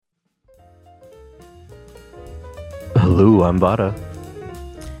Hello, I'm Vada,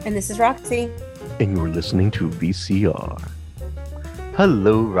 And this is Roxy. and you're listening to VCR.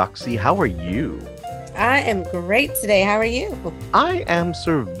 Hello, Roxy, how are you? I am great today. How are you? I am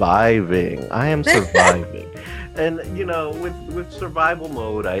surviving. And, with survival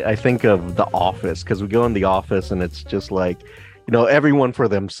mode, I think of The Office, because we go in the office and it's just like, everyone for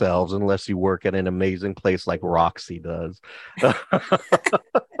themselves, unless you work at an amazing place like Roxy does,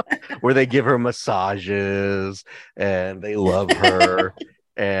 where they give her massages and they love her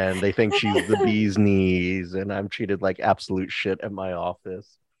and they think she's the bee's knees, and I'm treated like absolute shit at my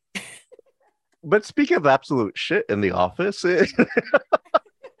office. But speaking of absolute shit in the office, it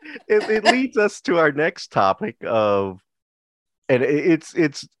leads us to our next topic and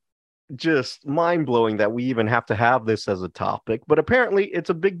it's just mind blowing that we even have to have this as a topic, but apparently it's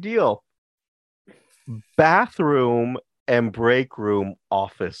a big deal. Bathroom and break room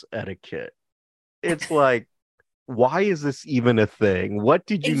office etiquette. It's like, why is this even a thing? What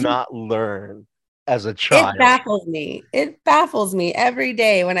did you not learn as a child? It baffles me. It baffles me every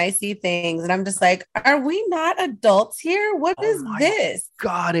day when I see things and I'm just like, are we not adults here? What is this?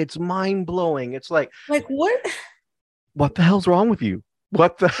 God, it's mind blowing. It's like what the hell's wrong with you?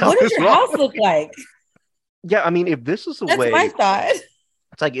 What the hell what does your house look like? Yeah, I mean, if this is the That's way, my thought. it's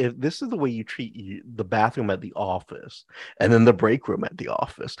like if this is the way you treat the bathroom at the office and then the break room at the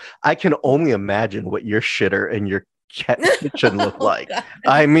office, I can only imagine what your shitter and your kitchen look like. God.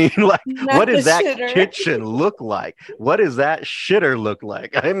 I mean, like, Not what does that shitter. kitchen look like? What does that shitter look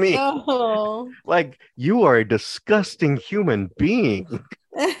like? I mean, like, you are a disgusting human being.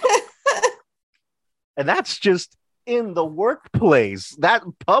 And that's just in the workplace, that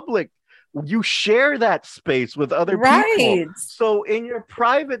public, you share that space with other people. So in your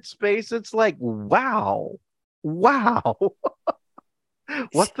private space, it's like, wow. What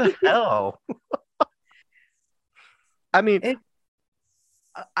the hell? I mean,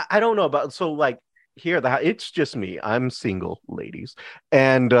 I don't know about, so like here, it's just me. I'm single, ladies.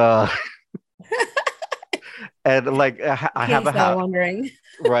 And and like I have a house, wondering.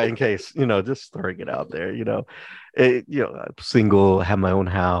 Right, in case, just throwing it out there, I'm single, have my own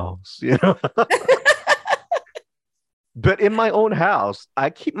house, But in my own house,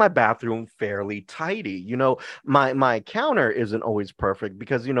 I keep my bathroom fairly tidy. My counter isn't always perfect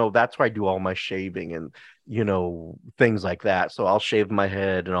because, that's where I do all my shaving and, things like that. So I'll shave my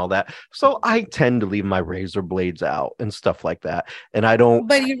head and all that. So I tend to leave my razor blades out and stuff like that. And I don't.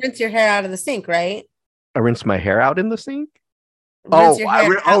 But you rinse your hair out of the sink, right? I rinse my hair out in the sink? Rinse your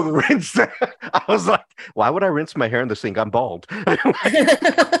hair out. Rinse. I was like, why would I rinse my hair in the sink? I'm bald.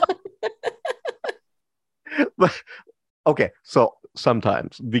 But okay, so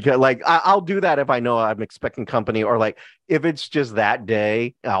sometimes, because like I'll do that if I know I'm expecting company, or like if it's just that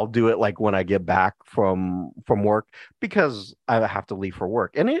day, I'll do it like when I get back from work, because I have to leave for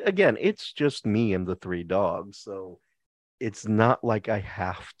work. And again, it's just me and the three dogs, so it's not like I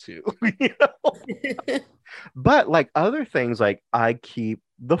have to, But like other things, like I keep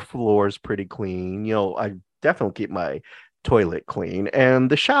the floors pretty clean. I definitely keep my toilet clean, and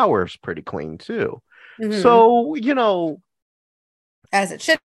the shower's pretty clean too. Mm-hmm. So, as it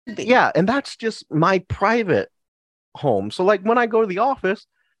should be. Yeah, and that's just my private home. So like when I go to the office,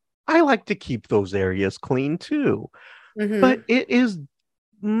 I like to keep those areas clean too. Mm-hmm. But it is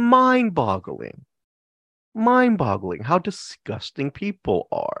mind-boggling how disgusting people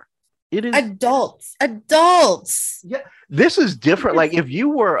are. It is adults. Yeah, this is different. Like if you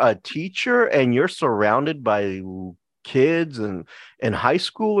were a teacher and you're surrounded by kids and high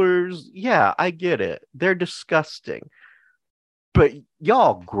schoolers, yeah, I get it. They're disgusting. But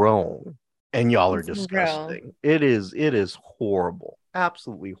y'all grown and y'all are disgusting. It is horrible.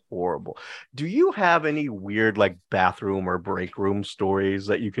 Absolutely horrible. Do you have any weird like bathroom or break room stories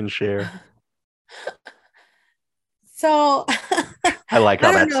that you can share? So I like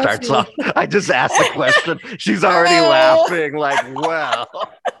how that starts off. I just asked the question. She's already laughing like, wow.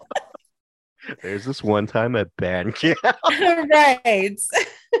 There's this one time at band camp. Right.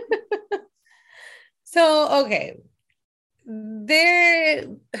 So, okay. I'm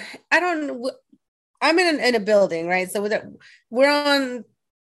in a building, right? So we're on,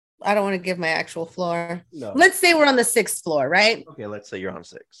 I don't want to give my actual floor. No. Let's say we're on the 6th floor, right? Okay, let's say you're on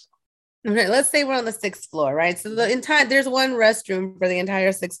 6. Okay, let's say we're on the 6th floor, right? So there's one restroom for the entire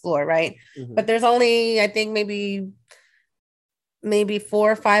 6th floor, right? Mm-hmm. But there's only, I think maybe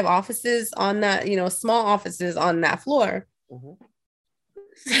 4 or 5 offices on that, small offices on that floor.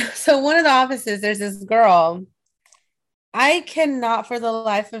 Mm-hmm. So one of the offices, there's this girl. I cannot for the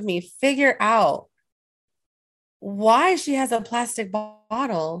life of me figure out why she has a plastic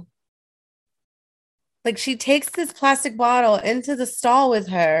bottle. Like she takes this plastic bottle into the stall with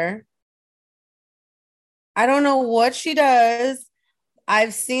her. I don't know what she does.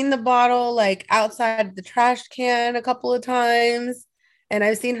 I've seen the bottle like outside the trash can a couple of times, and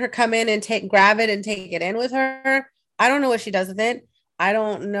I've seen her come in and grab it and take it in with her. I don't know what she does with it. I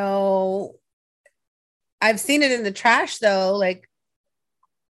don't know. I've seen it in the trash though. Like,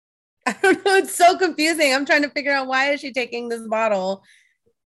 I don't know. It's so confusing. I'm trying to figure out why is she taking this bottle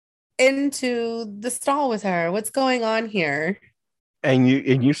into the stall with her? What's going on here? And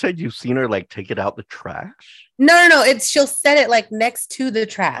you said you've seen her like take it out the trash? No. It's she'll set it like next to the Oh,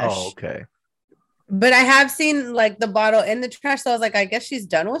 trash. okay. But I have seen like the bottle in the trash. So I was like, I guess she's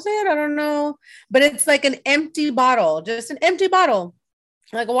done with it. I don't know. But it's like an empty bottle, just an empty bottle,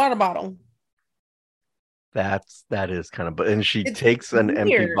 like a water bottle. That is kind of, but and she It's takes an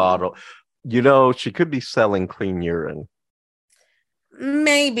empty weird. bottle. You know, she could be selling clean urine.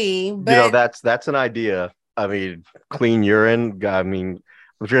 Maybe, You know, but that's an idea. I mean, clean urine. I mean,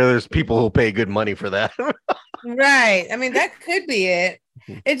 I'm sure there's people who pay good money for that. right. I mean, that could be it.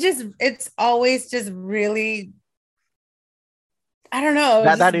 It's always just really, I don't know. It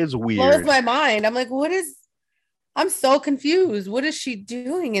That just is blows weird. my mind. I'm like, I'm so confused. What is she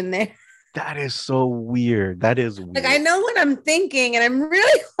doing in there? That is so weird. That is Like, I weird. know what I'm thinking, and I'm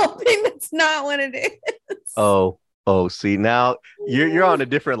really hoping that's not what it is. Oh, see, now you're on a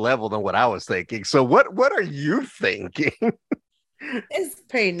different level than what I was thinking. So what are you thinking? It's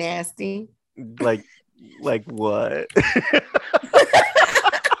pretty nasty. like like what?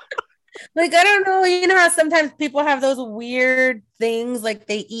 Like, I don't know. You know how sometimes people have those weird things, like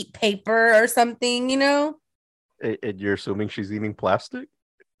they eat paper or something, you know? And you're assuming she's eating plastic?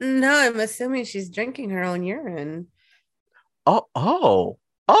 No, I'm assuming she's drinking her own urine. Oh,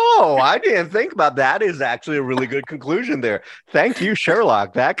 I didn't think about that. That is actually a really good conclusion there. Thank you,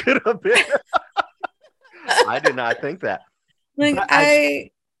 Sherlock. That could have been. I did not think that. Like But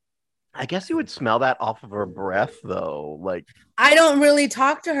I guess you would smell that off of her breath, though. Like, I don't really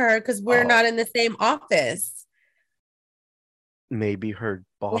talk to her because we're oh, not in the same office. maybe her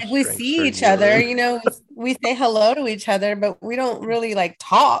Like boss we drinks see her each other, urine. you know, we say hello to each other, but we don't really like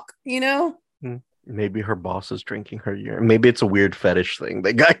talk, you know? Hmm. Maybe her boss is drinking her urine. Maybe it's a weird fetish thing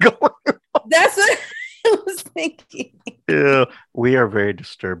they got going. That's what I was thinking. Yeah, we are very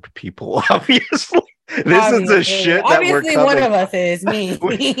disturbed people, obviously. This is the Obviously. shit that we're Obviously, one coming. of us is me.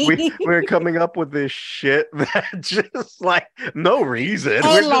 We're coming up with this shit that just like no reason. We're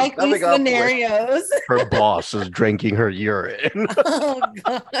just Unlikely coming up with scenarios. her boss is drinking her urine. Oh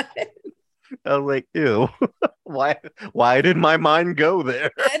God. I was like, ew. Why did my mind go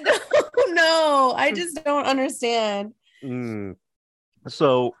there? I don't know. I just don't understand. Mm.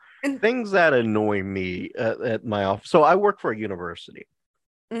 So And, things that annoy me at my office. So I work for a university.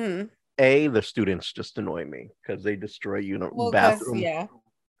 mhm. The students just annoy me because they destroy Well, because bathroom. yeah.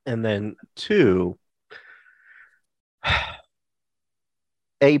 And then two,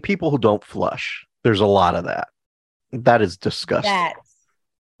 people who don't flush. There's a lot of that. That is disgusting. That.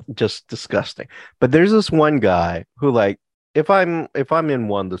 Just disgusting. But there's this one guy who, like, if I'm in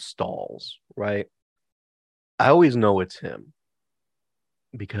one of the stalls, right? I always know it's him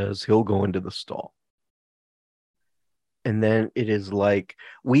because he'll go into the stall. And then it is like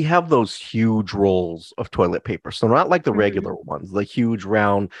we have those huge rolls of toilet paper. So not like the regular ones, the huge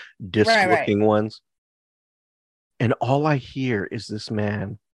round disc Right. looking ones. And all I hear is this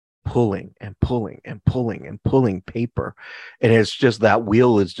man pulling and pulling and pulling and pulling paper. And it's just that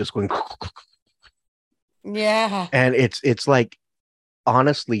wheel is just going. Yeah. And it's like,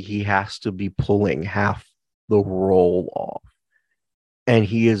 honestly, he has to be pulling half the roll off. And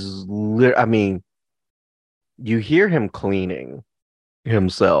he is, I mean, you hear him cleaning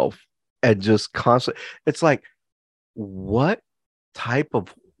himself and just constant. It's like, what type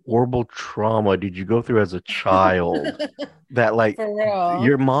of horrible trauma did you go through as a child that like For real.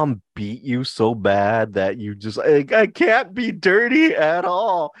 your mom beat you so bad that you just like, I can't be dirty at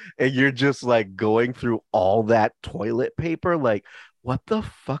all, and you're just like going through all that toilet paper? Like, what the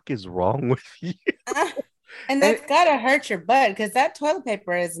fuck is wrong with you? And And that's gotta hurt your butt because that toilet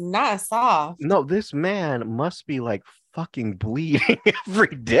paper is not soft. no, this man must be like fucking bleeding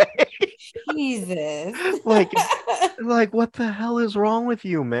every day. Jesus. like what the hell is wrong with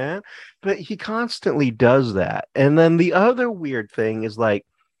you, man? But he constantly does that. And then the other weird thing is like,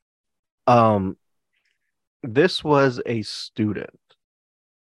 um this was a student,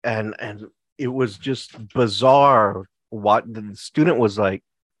 and it was just bizarre. What the student was like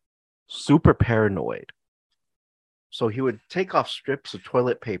super paranoid, so he would take off strips of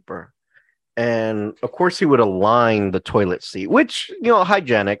toilet paper And of course, he would align the toilet seat, which,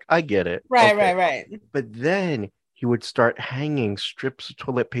 hygienic. I get it. Right, Okay. right. But then he would start hanging strips of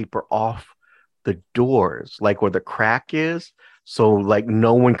toilet paper off the doors, like where the crack is. So, like,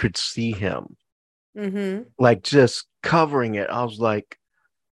 no one could see him. Mm-hmm. Like, just covering it. I was like,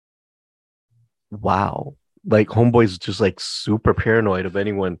 wow. Like, homeboy's just like super paranoid of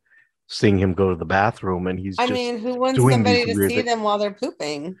anyone seeing him go to the bathroom, and he's I just mean, who wants doing these somebody to weird see things. them while they're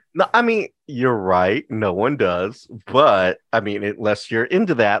pooping? No, I mean, you're right. No one does. But I mean, unless you're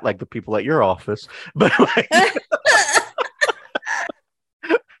into that, like the people at your office. But like,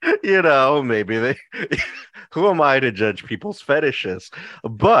 maybe they who am I to judge people's fetishes?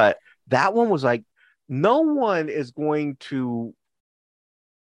 But that one was like, no one is going to,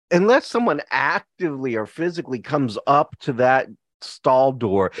 unless someone actively or physically comes up to that stall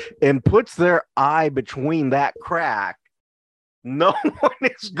door and puts their eye between that crack, no one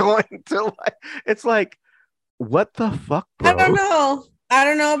is going to like, it's like, what the fuck, bro? I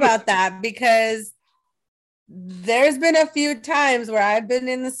don't know about that, because there's been a few times where I've been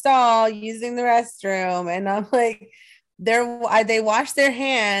in the stall using the restroom, and I'm like, they wash their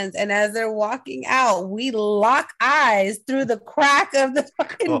hands, and as they're walking out, we lock eyes through the crack of the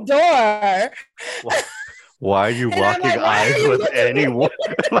fucking door. Why are you locking eyes with anyone?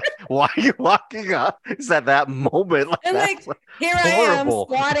 Like, why are you locking eyes at that moment? Like, and like, here horrible. I am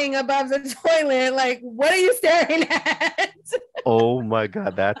squatting above the toilet. Like, what are you staring at? Oh my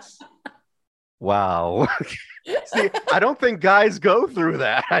God, that's wow. See, I don't think guys go through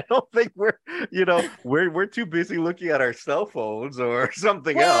that. I don't think we're too busy looking at our cell phones or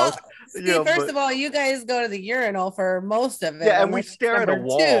something else. First of all, you guys go to the urinal for most of it. Yeah, and we stare at a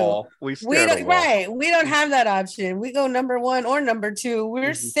wall. We don't right. We don't have that option. We go number 1 or number 2.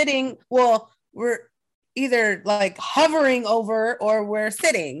 We're sitting. Well, we're either like hovering over or we're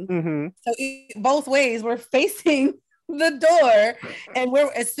sitting. Mm-hmm. So both ways, we're facing the door, and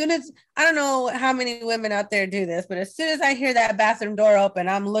as soon as, I don't know how many women out there do this, but as soon as I hear that bathroom door open,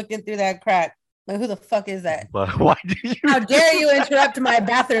 I'm looking through that crack. Like, who the fuck is that? Why do you? How dare you interrupt my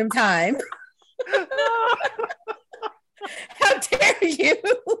bathroom time? How dare you?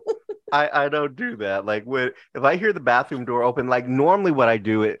 I don't do that. Like, if I hear the bathroom door open, like normally what I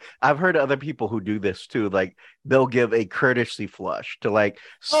do, I've heard other people who do this too. Like, they'll give a courtesy flush to like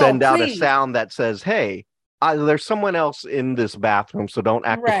send out a sound that says, "Hey, there's someone else in this bathroom, so don't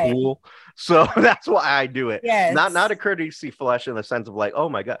act a fool." So that's why I do it. Yes. Not a courtesy flush in the sense of like, oh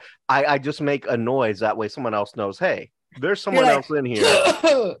my God. I just make a noise that way someone else knows, hey, there's someone else in here.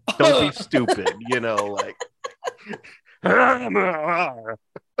 Don't be stupid, like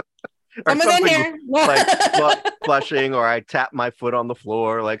someone's in here. Like flushing, or I tap my foot on the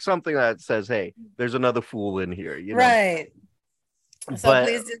floor, like something that says, hey, there's another fool in here, Right. So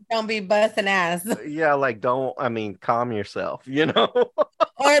please just don't be busting ass. Yeah, like calm yourself,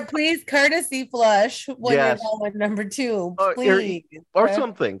 Or please courtesy flush when you're going number 2, please. Or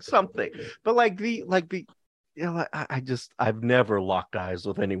something. But I've never locked eyes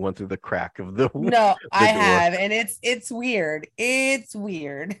with anyone through the crack of the No, I have, and it's weird. It's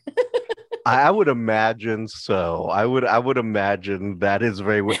weird. I would imagine so. I would imagine that is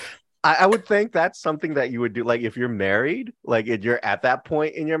very weird. I would think that's something that you would do, like if you're married, like if you're at that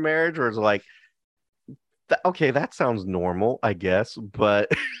point in your marriage, or it's like, okay, that sounds normal, I guess,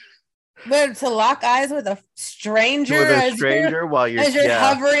 but to lock eyes with a stranger, while you're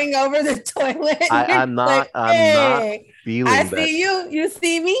hovering over the toilet, I'm not feeling. I see you. You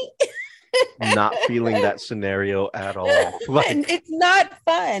see me. Not feeling that scenario at all. Like, it's not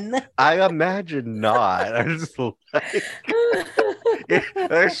fun. I imagine not. I just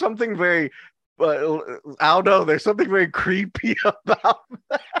there's something very, I don't know. There's something very creepy about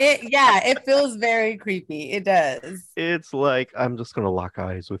that. It feels very creepy. It does. It's like, I'm just gonna lock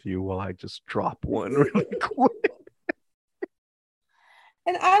eyes with you while I just drop one really quick.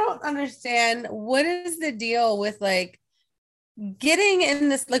 And I don't understand, what is the deal with like getting in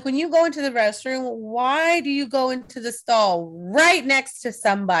this, like when you go into the restroom, why do you go into the stall right next to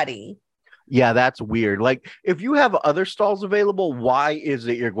somebody? Yeah, that's weird. Like, if you have other stalls available, why is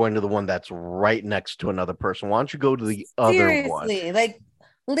it you're going to the one that's right next to another person? Why don't you go to the other one? Like,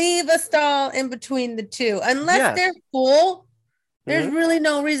 leave a stall in between the two. Unless they're full, there's really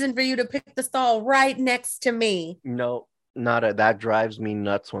no reason for you to pick the stall right next to me. No. That drives me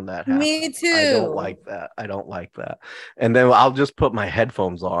nuts when that happens. Me too. I don't like that. And then I'll just put my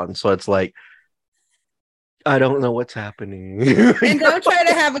headphones on, so it's like, I don't know what's happening. And don't try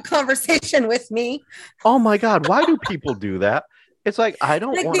to have a conversation with me. Oh my God, why do people do that? It's like, I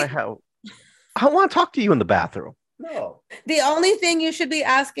want to talk to you in the bathroom. No. The only thing you should be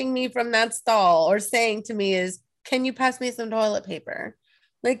asking me from that stall or saying to me is, can you pass me some toilet paper?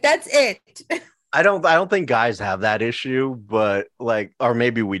 Like, that's it. I don't think guys have that issue, but like, or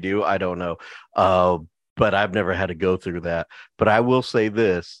maybe we do. I don't know. Uh, but I've never had to go through that. But I will say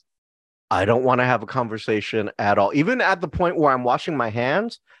this. I don't want to have a conversation at all. Even at the point where I'm washing my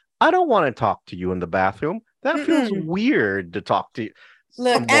hands, I don't want to talk to you in the bathroom. That feels weird to talk to you.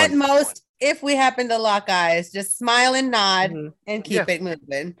 Look, at most, if we happen to lock eyes, just smile and nod and keep it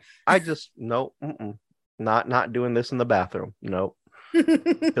moving. I just no, not doing this in the bathroom. No,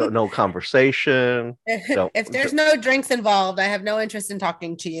 no conversation. If there's no drinks involved, I have no interest in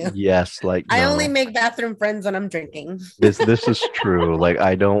talking to you. Yes, like I only make bathroom friends when I'm drinking. This is true. Like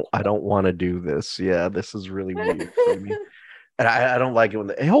I don't want to do this. Yeah, this is really weird for me. And I don't like it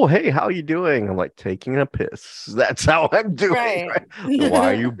when oh, hey, how you doing? I'm like taking a piss. That's how I'm doing. Right.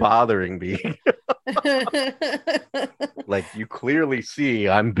 Why are you bothering me? Like you clearly see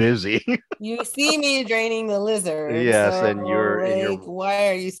I'm busy. You see me draining the lizard. Yes, so, and you're like, in your why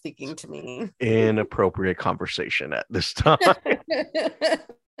are you speaking to me? Inappropriate conversation at this time.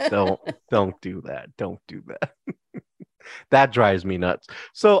 Don't do that. Don't do that. That drives me nuts.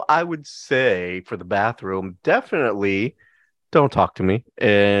 So I would say for the bathroom, definitely don't talk to me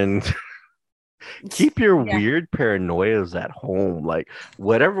and keep your weird paranoias at home. Like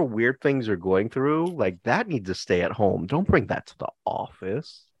whatever weird things you're going through, like that needs to stay at home. Don't bring that to the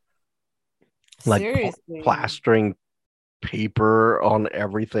office. Like plastering paper on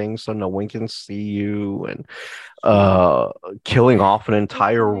everything so no one can see you and killing off an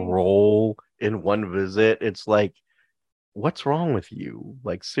entire roll in one visit. It's like, what's wrong with you?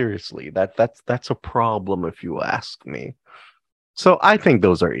 Like seriously, that's a problem if you ask me. So I think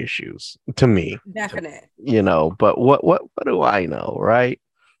those are issues to me. Definite. But what do I know, right?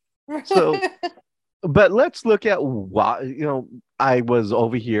 So but let's look at why, I was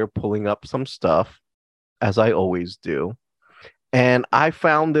over here pulling up some stuff as I always do. And I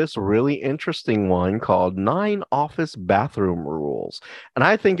found this really interesting one called 9 Office Bathroom Rules. And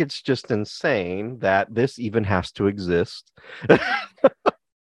I think it's just insane that this even has to exist.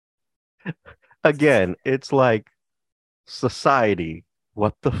 Again, it's like, society,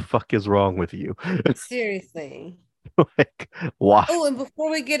 what the fuck is wrong with you? Seriously. Like, why? Oh, and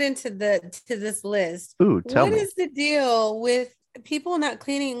before we get into this list, tell me. What is the deal with people not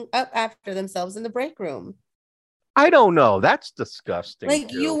cleaning up after themselves in the break room? I don't know. That's disgusting. Like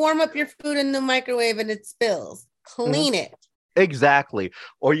too. You warm up your food in the microwave and it spills. Clean it. Exactly.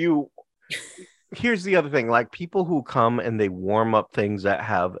 Or here's the other thing, like people who come and they warm up things that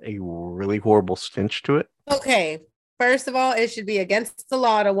have a really horrible stench to it. Okay. First of all, it should be against the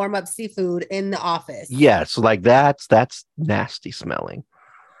law to warm up seafood in the office. Yes, like that's nasty smelling.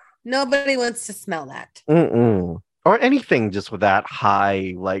 Nobody wants to smell that. Or anything just with that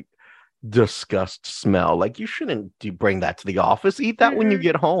high, like, disgust smell. Like, you shouldn't bring that to the office. Eat that when you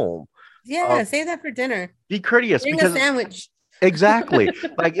get home. Yeah, save that for dinner. Be courteous. Bring a sandwich. Exactly.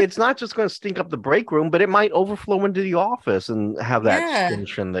 Like, it's not just going to stink up the break room, but it might overflow into the office and have that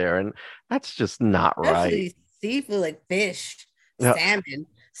stench in there. And that's just not right. Seafood, like fish, salmon.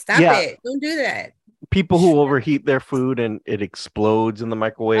 Stop it. Don't do that. People who overheat their food and it explodes in the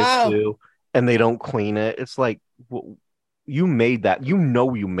microwave too, and they don't clean it. It's like, well, you made that. You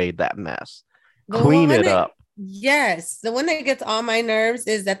made that mess. Clean it up. Yes. The one that gets on my nerves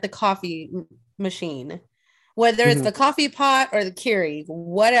is at the coffee machine. Whether it's the coffee pot or the Keurig,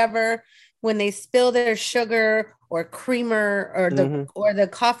 whatever, when they spill their sugar or creamer or the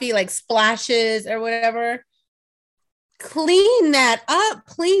coffee like splashes or whatever, clean that up.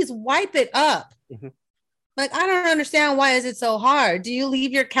 Please wipe it up. Like, I don't understand, why is it so hard? Do you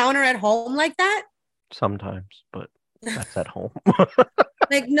leave your counter at home like that? Sometimes, but that's at home.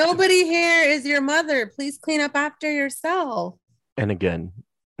 Like, nobody here is your mother. Please clean up after yourself. And again,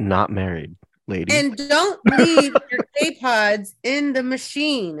 not married, lady. And don't leave your K-Pods in the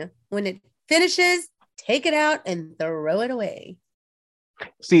machine. When it finishes, take it out and throw it away.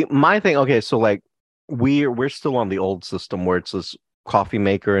 See, my thing, okay, so like we're still on the old system where it's this coffee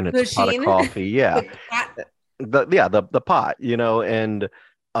maker and it's a pot of coffee. Yeah. the pot, and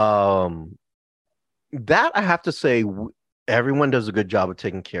that I have to say everyone does a good job of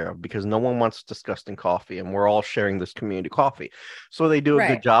taking care of, because no one wants disgusting coffee and we're all sharing this community coffee. So they do a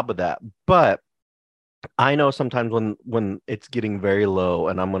good job of that. But I know sometimes when it's getting very low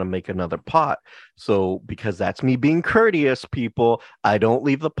and I'm going to make another pot. So because that's me being courteous, people, I don't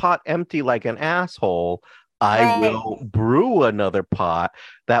leave the pot empty like an asshole. I will brew another pot.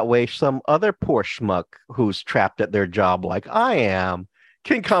 That way some other poor schmuck who's trapped at their job like I am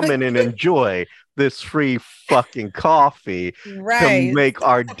can come in and enjoy this free fucking coffee to Right. make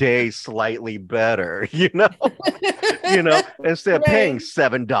our day slightly better, instead of paying Right.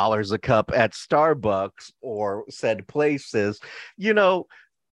 $7 a cup at Starbucks or said places, you know,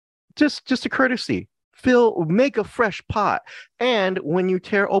 just a courtesy. Make a fresh pot. And when you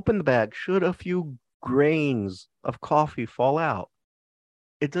tear open the bag, should a few grains of coffee fall out,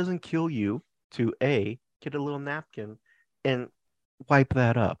 it doesn't kill you to get a little napkin and wipe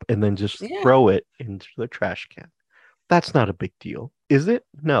that up and then just Yeah. throw it into the trash can. That's not a big deal, is it?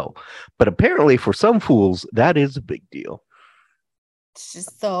 No. But apparently for some fools, that is a big deal. It's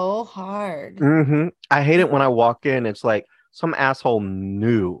just so hard. Mm-hmm. I hate it when I walk in. It's like some asshole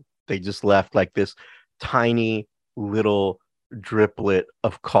knew they just left like this tiny little driplet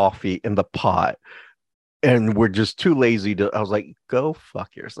of coffee in the pot. And we're just too lazy to. I was like, go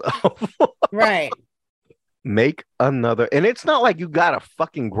fuck yourself. Right. Make another. And it's not like you gotta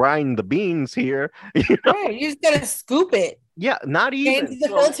fucking grind the beans here. Right. You just gotta scoop it. Yeah, not even. Change the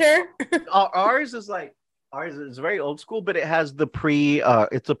filter. Ours is very old school, but it has the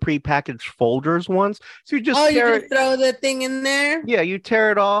it's a pre-packaged folders ones. So you just throw the thing in there. Yeah, you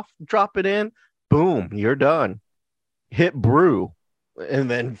tear it off, drop it in, boom, you're done. Hit brew, and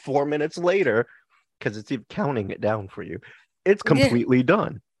then 4 minutes later, because it's even counting it down for you, it's completely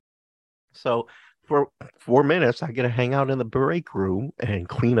done. So for 4 minutes, I get to hang out in the break room and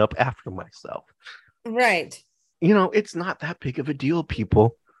clean up after myself. Right. It's not that big of a deal,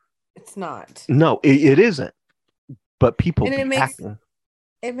 people. It's not. No, it isn't. But people and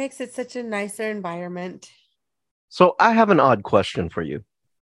it makes it such a nicer environment. So I have an odd question for you.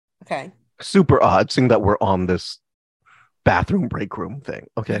 Okay. Super odd, seeing that we're on this bathroom break room thing.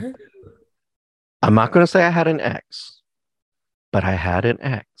 Okay. Mm-hmm. I'm not going to say I had an ex, but I had an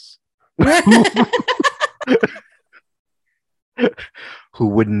ex who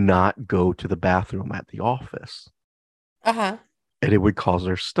would not go to the bathroom at the office. Uh-huh. And it would cause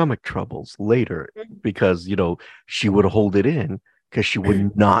her stomach troubles later because, she would hold it in because she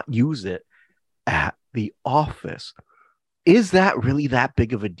would not use it at the office. Is that really that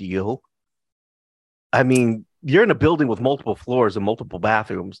big of a deal? I mean, you're in a building with multiple floors and multiple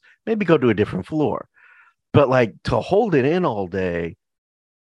bathrooms. Maybe go to a different floor. But like to hold it in all day,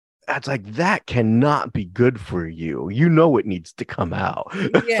 that's like, that cannot be good for you. It needs to come out.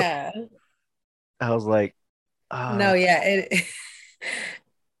 Yeah. I was like, no, yeah.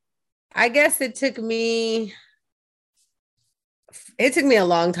 I guess it took me a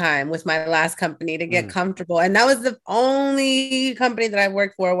long time with my last company to get comfortable. And that was the only company that I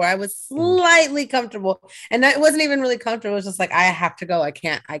worked for where I was slightly comfortable. And that wasn't even really comfortable. It was just like, I have to go. I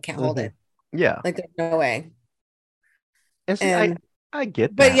can't hold it. Yeah. Like there's no way. And see, I get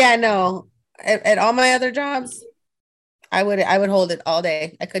that. But yeah, no. At all my other jobs, I would hold it all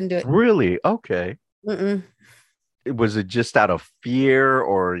day. I couldn't do it. Really? Okay. Mm-mm. Was it just out of fear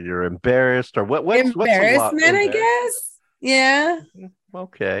or you're embarrassed or what? Embarrassment, I guess. Yeah.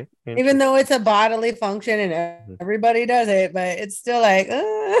 Okay. Even though it's a bodily function and everybody does it, but it's still like.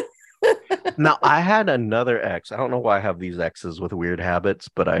 Now, I had another ex. I don't know why I have these exes with weird habits,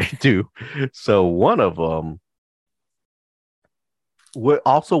 but I do. So one of them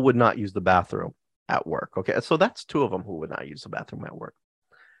would not use the bathroom at work. Okay. So that's two of them who would not use the bathroom at work.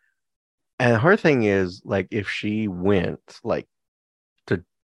 And her thing is, like, if she went, like, to,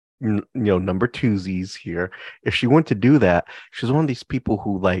 number twosies here, if she went to do that, she's one of these people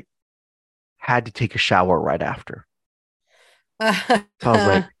who, like, had to take a shower right after. So I was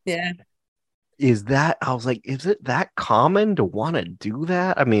like, yeah. Is it that common to want to do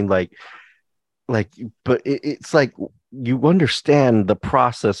that? I mean, but it's like, you understand the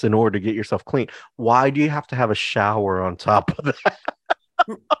process in order to get yourself clean. Why do you have to have a shower on top of that?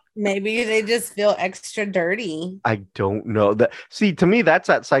 Maybe they just feel extra dirty. I don't know. See, to me, that's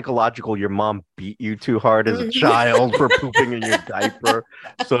that psychological, your mom beat you too hard as a child for pooping in your diaper.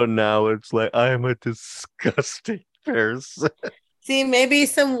 So now it's like, I am a disgusting person. See, maybe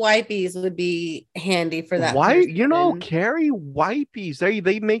some wipies would be handy for that. Why, carry wipies.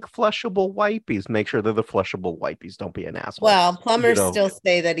 They make flushable wipies. Make sure they're the flushable wipies. Don't be an asshole. Well, plumbers still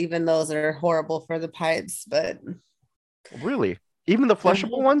say that even those are horrible for the pipes, but really? Even the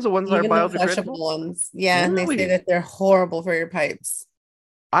flushable ones, the ones that are biodegradable? The flushable ones. Yeah, really? And they say that they're horrible for your pipes.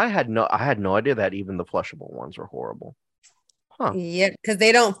 I had no idea that even the flushable ones were horrible. Huh. Yeah, because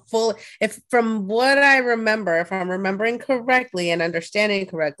they don't from what I remember, if I'm remembering correctly and understanding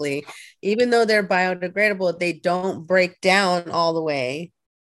correctly, even though they're biodegradable, they don't break down all the way.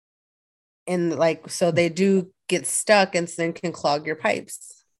 And so they do get stuck and then can clog your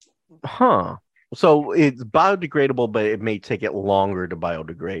pipes. Huh. So it's biodegradable, but it may take it longer to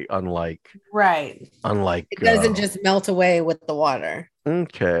biodegrade, Right. unlike It doesn't just melt away with the water.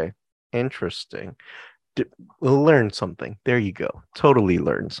 okay. Interesting. Learn something. There you go. Totally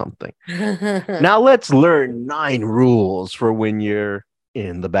learn something. Now let's learn 9 rules for when you're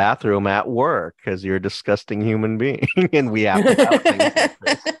in the bathroom at work because you're a disgusting human being and we have to have things like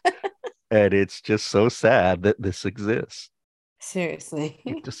this. And it's just so sad that this exists. Seriously.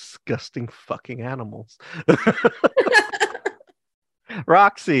 You disgusting fucking animals.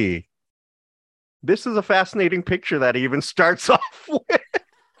 Roxy, this is a fascinating picture that even starts off with.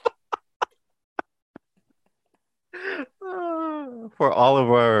 For all of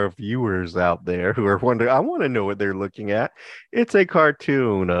our viewers out there who are wondering, I want to know what they're looking at. It's a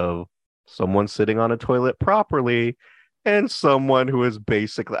cartoon of someone sitting on a toilet properly and someone who is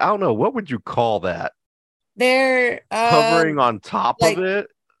basically, I don't know, what would you call that? They're Hovering on top like, of it?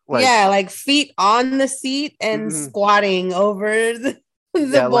 yeah, like feet on the seat and squatting over the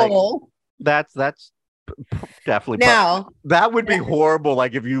bowl. Like, that's definitely now that would be horrible.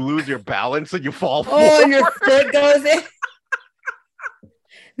 Like if you lose your balance and you fall forward. And your foot goes in.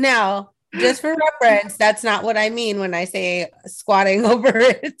 Now, just for reference, that's not what I mean when I say squatting over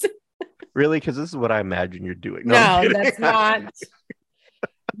it. Really? Because this is what I imagine you're doing. No, that's not.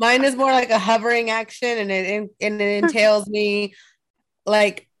 Mine is more like a hovering action, and it entails me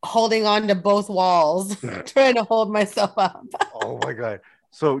like holding on to both walls, trying to hold myself up. Oh my god!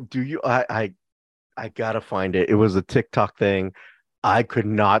 So do you? I gotta find it. It was a TikTok thing. I could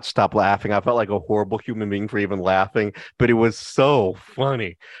not stop laughing. I felt like a horrible human being for even laughing, but it was so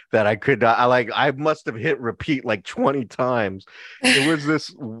funny that I could not. I must have hit repeat like 20 times. It was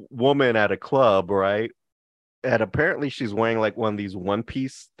this woman at a club, right? And apparently she's wearing like one of these one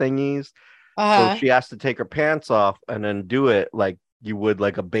piece thingies. So she has to take her pants off and then do it like you would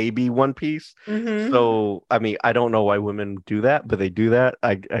like a baby one piece. So I mean, I don't know why women do that, but they do that.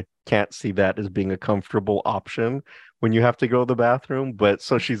 I can't see that as being a comfortable option when you have to go to the bathroom. But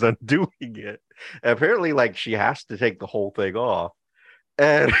so she's undoing it. And apparently, like she has to take the whole thing off.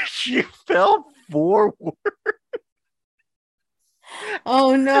 And she fell forward.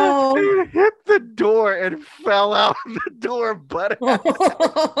 Oh no. It hit the door and fell out the door, but but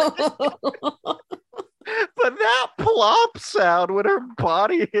that plop sound when her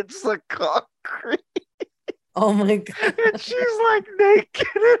body hits the concrete. Oh my god. And she's like naked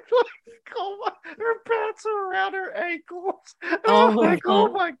and like, oh my, her pants are around her ankles. Oh my god. Oh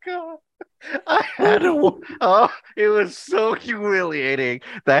my god. I had to, oh, it was so humiliating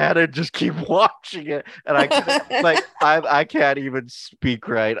that I had to just keep watching it. And I couldn't, like, I can't even speak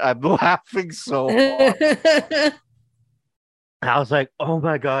right. I'm laughing so hard. I was like, oh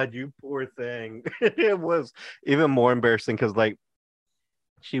my god, you poor thing. It was even more embarrassing because, like,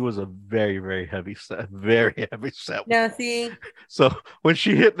 she was a very, very heavy set. Now, see. So when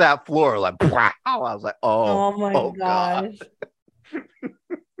she hit that floor, like, wow, I was like, oh my gosh.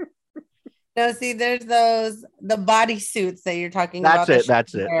 Now, see, there's the body suits that you're talking about.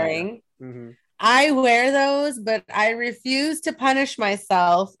 That's it. Wearing. I wear those, but I refuse to punish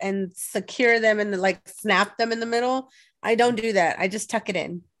myself and secure them and like snap them in the middle. I don't do that. I just tuck it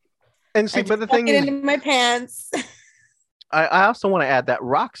in. And see, but the thing is, into my pants. I also want to add that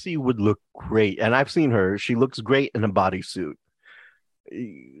Roxy would look great, and I've seen her. She looks great in a bodysuit.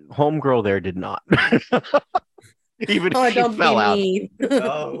 Homegirl there did not. Even if she fell out.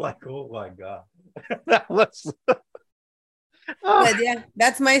 Oh, like, oh my god, that was. But yeah,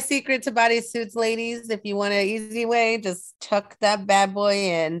 that's my secret to bodysuits, ladies. If you want an easy way, just tuck that bad boy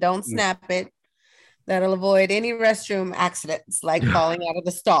in. Don't snap it. That'll avoid any restroom accidents like falling out of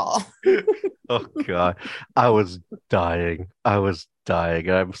the stall. Oh god, I was dying.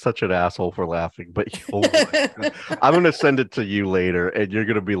 I'm such an asshole for laughing, but oh I'm gonna send it to you later, and you're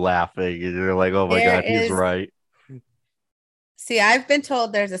gonna be laughing, and you're like, "Oh my god, he's right." See, I've been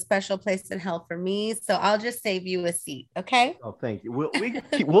told there's a special place in hell for me, so I'll just save you a seat, okay? Oh, thank you.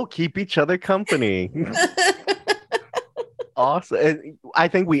 We'll keep each other company. Awesome. And I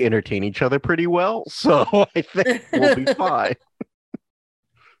think we entertain each other pretty well, so I think we'll be fine.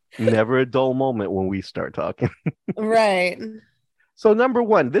 Never a dull moment when we start talking. Right. So number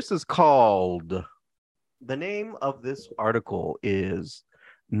 1, this is called, the name of this article is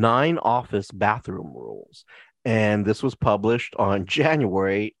 9 Office Bathroom Rules. And this was published on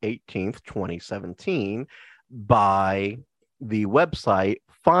January 18th, 2017 by the website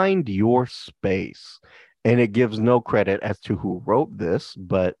Find Your Space. And it gives no credit as to who wrote this,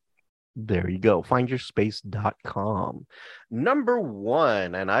 but there you go. Findyourspace.com. Number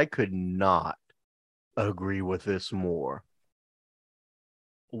 1, and I could not agree with this more.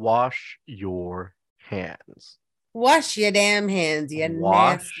 Wash your hands. Wash your damn hands, you nasty.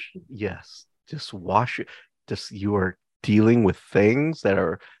 Wash, yes, just wash it. Just you are dealing with things that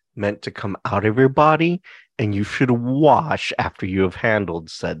are meant to come out of your body, and you should wash after you have handled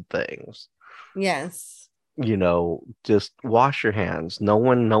said things. Yes. Just wash your hands. No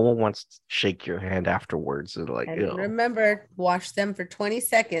one wants to shake your hand afterwards. And like, And remember, wash them for 20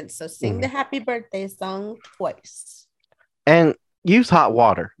 seconds. So sing the happy birthday song twice. And use hot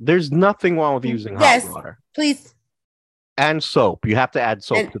water. There's nothing wrong with using hot water. Please. And soap. You have to add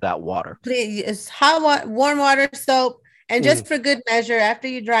soap to that water. Please, it's hot water, warm water, soap. And just for good measure, after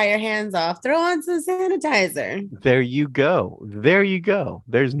you dry your hands off, throw on some sanitizer. There you go. There you go.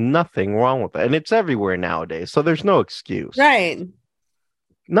 There's nothing wrong with it. And it's everywhere nowadays. So there's no excuse. Right.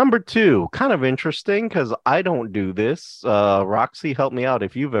 Number 2, kind of interesting because I don't do this. Roxy, help me out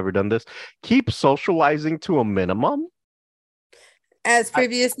if you've ever done this. Keep socializing to a minimum. As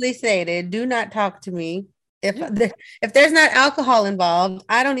previously stated, do not talk to me. If there's not alcohol involved,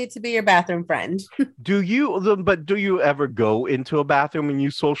 I don't need to be your bathroom friend. Do you ever go into a bathroom and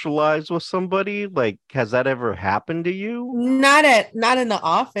you socialize with somebody? Like, has that ever happened to you? Not in the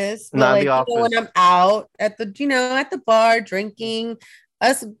office. Not in the office. When I'm out at the bar drinking,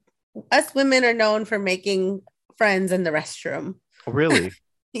 us women are known for making friends in the restroom. Really?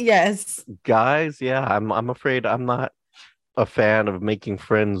 Yes. Guys, yeah, I'm afraid I'm not a fan of making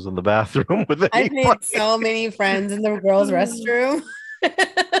friends in the bathroom with anybody. I've made so many friends in the girls' restroom,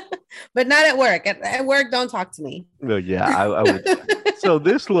 but not at work. At work, don't talk to me. Well, yeah, I would. So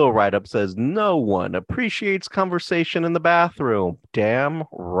this little write-up says, no one appreciates conversation in the bathroom. Damn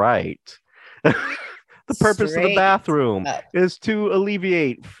right. The purpose of the bathroom is to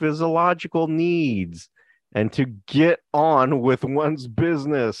alleviate physiological needs and to get on with one's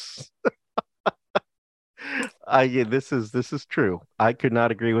business. This is true. I could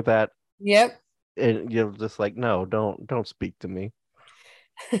not agree with that. Yep. And you're just like, no, don't speak to me.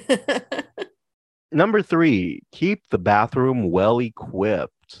 Number 3, keep the bathroom well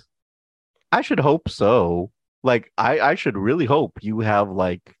equipped. I should hope so. Like, I should really hope you have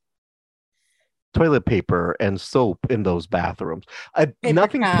like toilet paper and soap in those bathrooms.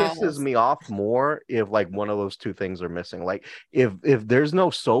 Nothing pisses me off more if like one of those two things are missing. Like if there's no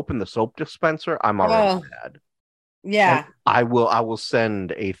soap in the soap dispenser, I'm already mad. Yeah. And I will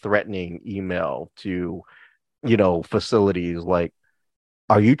send a threatening email to facilities like,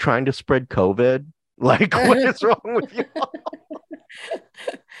 are you trying to spread COVID? Like, what is wrong with you?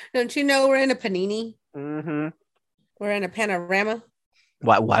 Don't you know we're in a panini? Mm-hmm. We're in a panorama.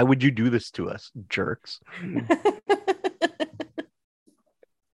 Why would you do this to us, jerks?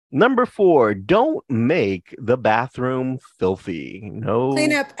 Number 4, don't make the bathroom filthy. No.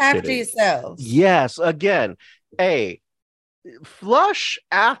 Clean up after yourselves. Yes, again. Hey, flush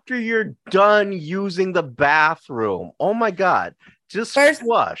after you're done using the bathroom. Oh my God. Just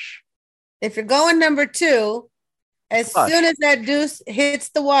flush. If you're going number 2, as soon as that deuce hits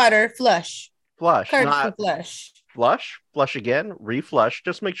the water, flush. Flush. Not flush. Flush again, reflush.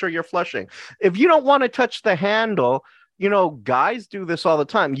 Just make sure you're flushing. If you don't want to touch the handle, guys do this all the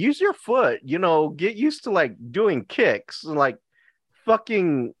time. Use your foot, get used to like doing kicks and like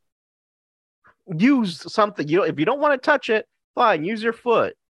fucking use something. If you don't want to touch it, fine, use your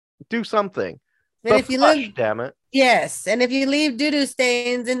foot. Do something. And if you flush, damn it. Yes, and if you leave doo-doo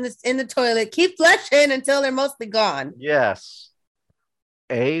stains in the toilet, keep flushing until they're mostly gone. Yes.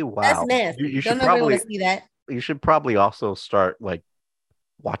 Wow. That's nasty. You should probably want to see that. You should probably also start like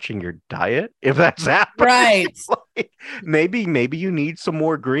watching your diet if that's happening. Right. Like, maybe you need some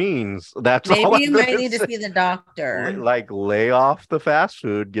more greens. That's maybe all you might need to see the doctor. Like lay off the fast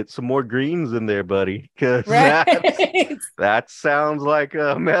food, get some more greens in there, buddy. Because that sounds like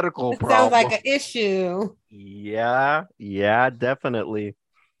a medical problem. Sounds like an issue. Yeah, definitely.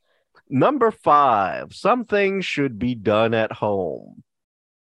 Number 5, some things should be done at home.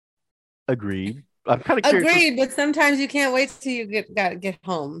 Agreed. I'm kind of curious. Agreed, but sometimes you can't wait till you get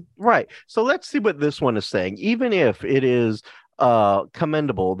home. Right. So let's see what this one is saying. Even if it is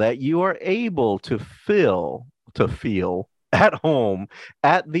commendable that you are able to feel at home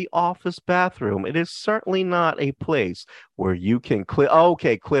at the office bathroom, it is certainly not a place where you can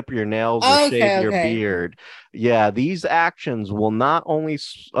clip your nails or shave your beard. Yeah, these actions will not only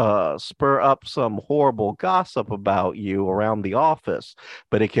spur up some horrible gossip about you around the office,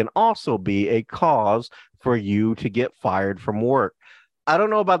 but it can also be a cause for you to get fired from work. I don't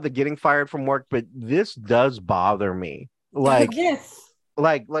know about the getting fired from work, but this does bother me. Like, yes.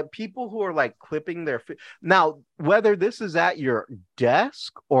 Like people who are like clipping their now, whether this is at your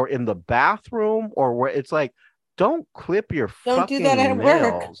desk or in the bathroom or where, it's like, don't clip your Don't do that fucking at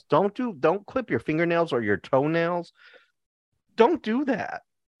work. nails. Don't clip your fingernails or your toenails. Don't do that.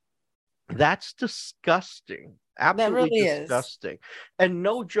 That's disgusting. That Absolutely really is. disgusting. And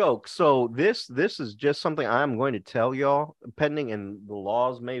no joke. So this is just something I'm going to tell y'all, pending, and the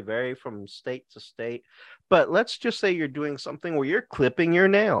laws may vary from state to state. But let's just say you're doing something where you're clipping your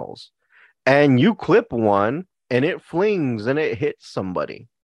nails and you clip one and it flings and it hits somebody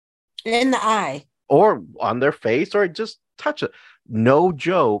In the eye. or on their face or just touch it. No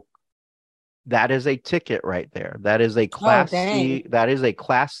joke. That is a ticket right there. Oh, dang. That is a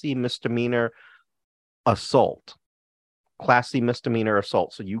class C misdemeanor assault. Class C misdemeanor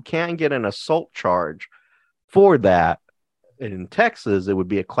assault. So you can get an assault charge for that. In Texas, it would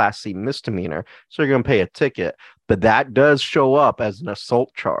be a class C misdemeanor. So you're going to pay a ticket. But that does show up as an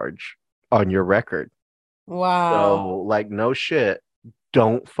assault charge on your record. Wow. So, like, no shit.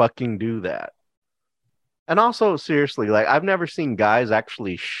 Don't fucking do that. And also, seriously, like, I've never seen guys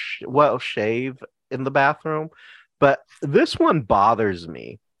actually, shave in the bathroom. But this one bothers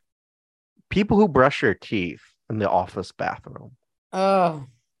me. People who brush their teeth in the office bathroom. Oh.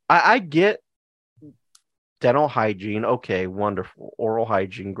 I get dental hygiene. Okay, wonderful. Oral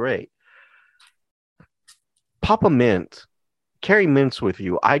hygiene, great. Pop a mint. Carry mints with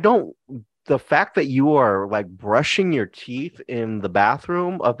you. I don't. The fact that you are like brushing your teeth in the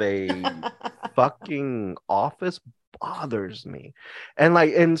bathroom of a fucking office bothers me.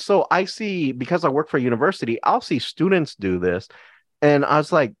 And so I see, because I work for a university, I'll see students do this. And I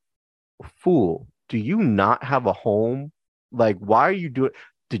was like, fool, do you not have a home? Like, why are you doing?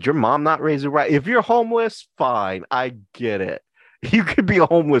 Did your mom not raise you right? If you're homeless, fine, I get it. You could be a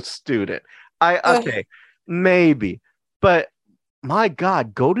homeless student. Okay, maybe, but my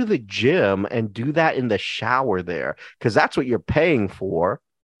God, go to the gym and do that in the shower there, because that's what you're paying for,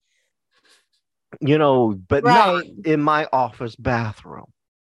 but not Right. in my office bathroom.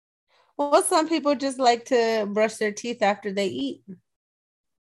 Well, some people just like to brush their teeth after they eat.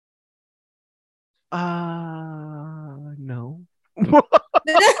 No.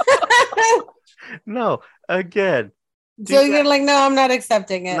 No, again, So do you're that. like, no, I'm not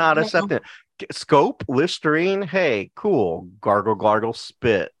accepting it. Not No. accepting it. Scope, Listerine, hey, cool. Gargle, gargle,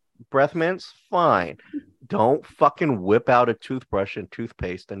 spit. Breath mints, fine. Don't fucking whip out a toothbrush and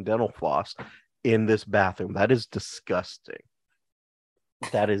toothpaste and dental floss in this bathroom. That is disgusting.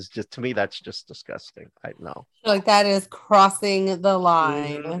 That is just, to me, that's just disgusting. I know. Like that is crossing the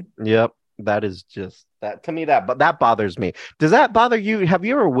line. Yep. That is just that to me, but that bothers me. Does that bother you? Have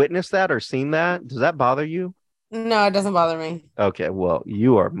you ever witnessed that or seen that? Does that bother you? No, it doesn't bother me. Okay, well,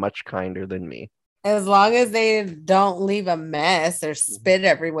 you are much kinder than me. As long as they don't leave a mess or spit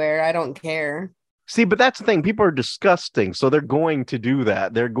everywhere, I don't care. See, but that's the thing. People are disgusting, so they're going to do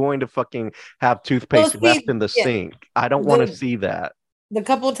that. They're going to fucking have Well, toothpaste left see, in the yeah, sink. I don't want to see that. the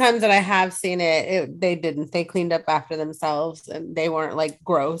couple of times that I have seen they didn't. They cleaned up after themselves and they weren't like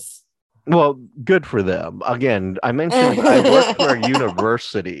gross. Well, good for them. Again, I mentioned I work for a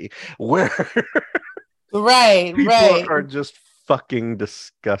university where Right, people right. are just fucking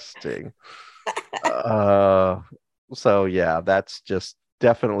disgusting. So yeah, that's just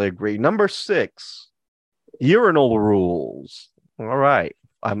definitely agree. Number 6, urinal rules. All right.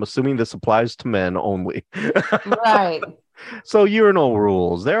 I'm assuming this applies to men only. Right. So, urinal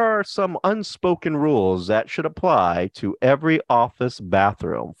rules. There are some unspoken rules that should apply to every office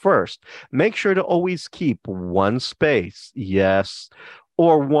bathroom. First, make sure to always keep one space, yes,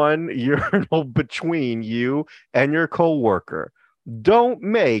 or one urinal between you and your coworker. Don't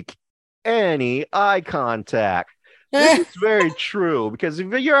make any eye contact. This is very true, because if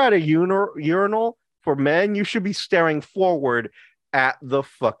you're at a urinal for men, you should be staring forward at the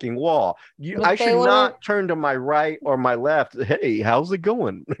fucking wall. I should not turn to my right or my left. Hey, how's it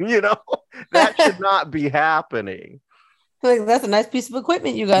going? That should not be happening. Like, that's a nice piece of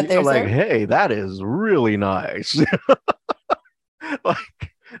equipment you got there, like, sir. hey, that is really nice.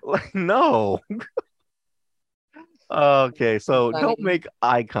 like no. Okay, so don't make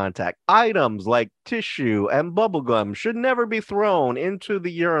eye contact. Items like tissue and bubblegum should never be thrown into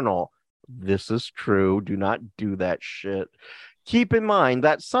the urinal. This is true. Do not do that shit. Keep in mind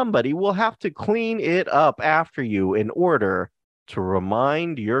that somebody will have to clean it up after you. In order to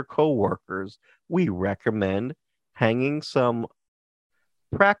remind your coworkers, we recommend hanging some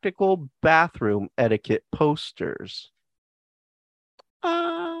practical bathroom etiquette posters.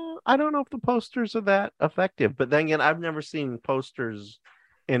 I don't know if the posters are that effective, but then again, I've never seen posters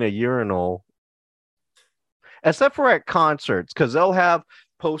in a urinal, except for at concerts, because they'll have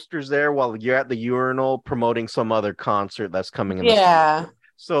posters there while you're at the urinal promoting some other concert that's coming in. Yeah.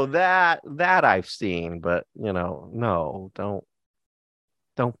 So that I've seen, but no,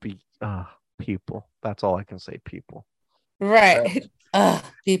 don't be people. That's all I can say, people. Right.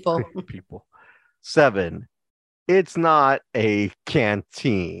 People. People. 7. It's not a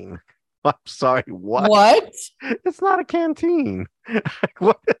canteen. I'm sorry, what? What? It's not a canteen.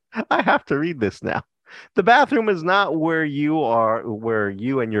 What? I have to read this now. The bathroom is not where you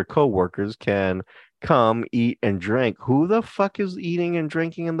and your coworkers can come eat and drink. Who the fuck is eating and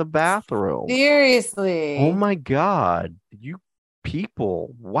drinking in the bathroom? Oh Seriously. my God. You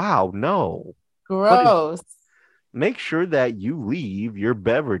people. Wow, no. What is Gross. Make sure that you leave your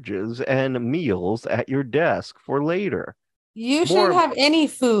beverages and meals at your desk for later. You shouldn't More have any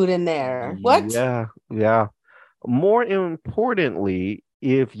food in there. What? Yeah, yeah. More importantly,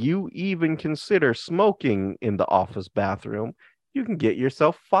 if you even consider smoking in the office bathroom, you can get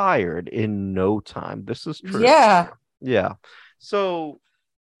yourself fired in no time. This is true. Yeah. Yeah. So,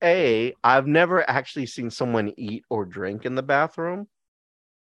 I've never actually seen someone eat or drink in the bathroom.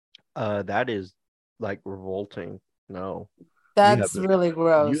 That is like revolting. No. You have That's really you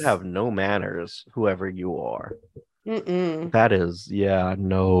gross. have no manners, whoever you are. Mm-mm. That is, yeah,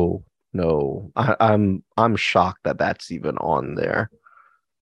 no, no. I'm shocked that that's even on there.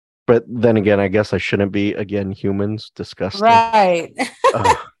 But then again, I guess I shouldn't be. Again, humans, disgusting. Right.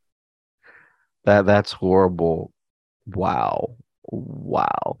 Ugh, that's horrible. Wow.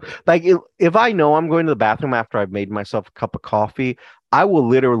 Wow. Like if I know I'm going to the bathroom after I've made myself a cup of coffee, I will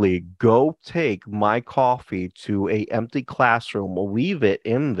literally go take my coffee to a empty classroom, leave it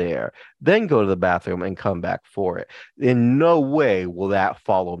in there, then go to the bathroom and come back for it. In no way will that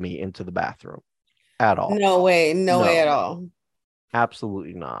follow me into the bathroom at all. No way. No way No, at all.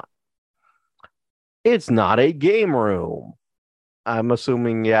 absolutely not. It's not a game room. I'm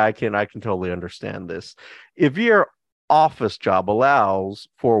assuming, yeah, I can totally understand this. If your office job allows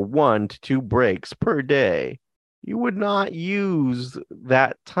for 1 to 2 breaks per day, you would not use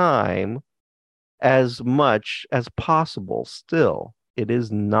that time as much as possible. Still, it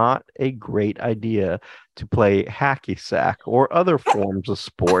is not a great idea to play hacky sack or other forms of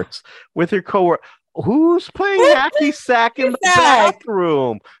sports with your coworker. Who's playing What hacky sack in is the that?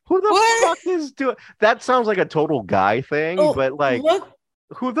 bathroom? Who the What? fuck is doing that? Sounds like a total guy thing, Oh, but like, look.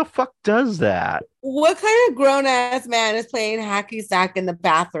 who the fuck does that? What kind of grown ass man is playing hacky sack in the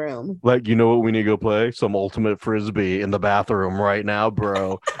bathroom? Like, you know what we need to go play? Some ultimate frisbee in the bathroom right now,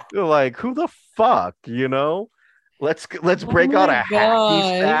 bro. You're like, who the fuck, Let's Oh break out my a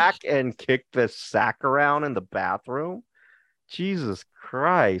hacky sack gosh. and kick the sack around in the bathroom. Jesus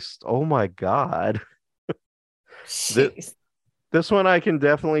Christ. Oh my God. This, Jeez. this one I can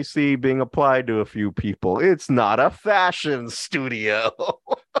definitely see being applied to a few people. It's not a fashion studio.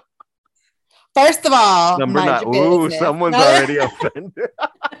 First of all, Number mind 9. your Ooh, business. someone's already offended.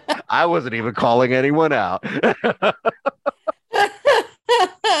 I wasn't even calling anyone out.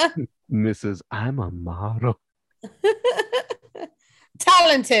 Mrs. I'm a model.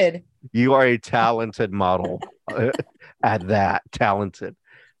 Talented. You are a talented model. At that, talented,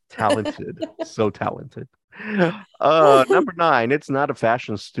 so talented. Number 9. It's not a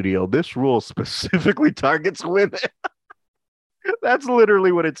fashion studio. This rule specifically targets women. That's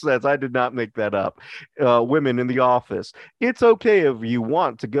literally what it says. I did not make that up. Women in the office. It's okay if you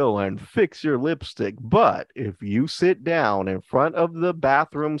want to go and fix your lipstick, but if you sit down in front of the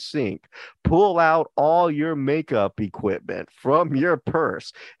bathroom sink, pull out all your makeup equipment from your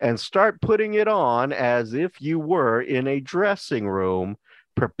purse and start putting it on as if you were in a dressing room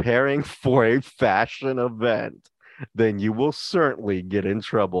preparing for a fashion event, then you will certainly get in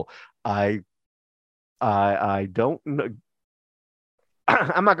trouble. I don't know.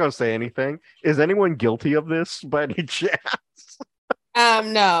 I'm not going to say anything. Is anyone guilty of this by any chance?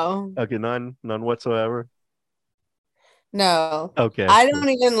 No. Okay, none whatsoever. No. Okay, I cool. don't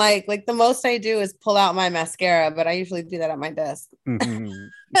even like the most I do is pull out my mascara, but I usually do that at my desk.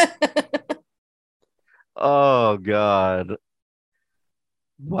 Oh God.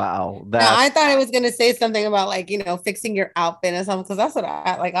 Wow. Now That I thought I was gonna say something about like, fixing your outfit or something, because that's what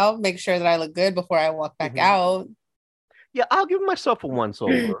I like. I'll make sure that I look good before I walk back Mhm. out. Yeah, I'll give myself a once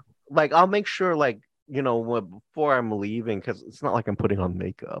over. Like I'll make sure before I'm leaving, because it's not like I'm putting on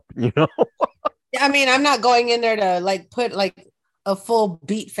makeup. I mean, I'm not going in there to like put like a full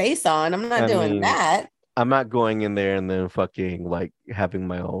beat face on. I'm not I doing mean, that. I'm not going in there and then fucking like having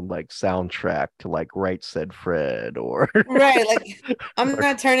my own like soundtrack to like Right Said Fred or Right. Like I'm or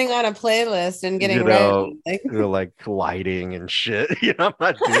not turning on a playlist and you getting know, ready. Like like lighting and shit. I'm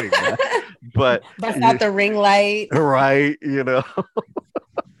not doing that. But bust out the ring light, right, do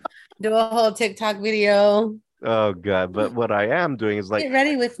a whole TikTok video. Oh God. But what I am doing is like, Get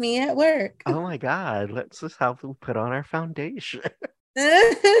ready with me at work. oh my God, let's just have to put on our foundation.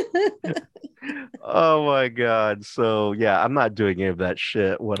 Oh my God. So yeah, I'm not doing any of that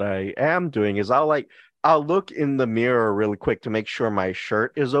shit. What I am doing is I'll look in the mirror really quick to make sure my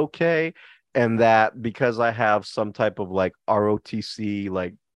shirt is okay. And that because I have some type of like ROTC,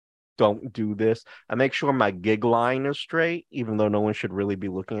 like don't do this, I make sure my gig line is straight, even though no one should really be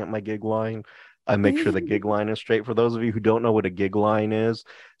looking at my gig line. I make sure the gig line is straight. For those of you who don't know what a gig line is,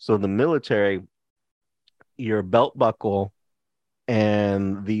 so in the military, your belt buckle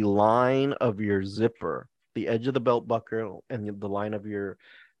and the line of your zipper, the edge of the belt buckle and the line of your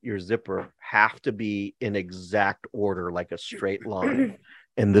zipper have to be in exact order, like a straight line.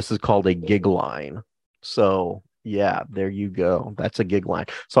 And this is called a gig line. So yeah, there you go. That's a gig line.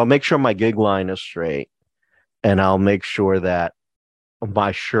 So I'll make sure my gig line is straight, and I'll make sure that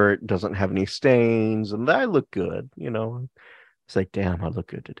my shirt doesn't have any stains and that I look good. It's like, damn, I look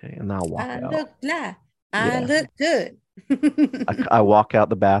good today. And I'll walk I out. look fly. I Yeah. look good. I walk out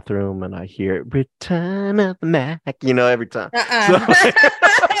the bathroom and I hear Return of the Mac, every time. So,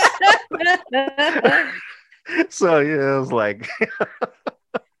 Uh-uh. so yeah, it was like,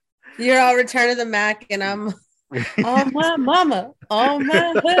 You're all Return of the Mac, and I'm on my mama, on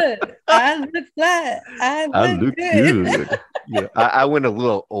my hood. I look flat. I I look look good. good. Yeah, I went a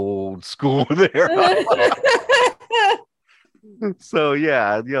little old school there. So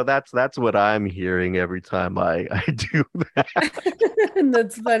yeah, that's what I'm hearing every time I do that.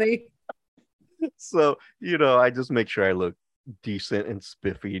 That's funny. So, I just make sure I look decent and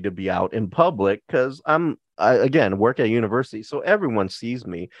spiffy to be out in public because I again work at university, so everyone sees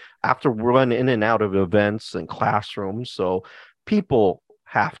me. I have to run in and out of events and classrooms, so people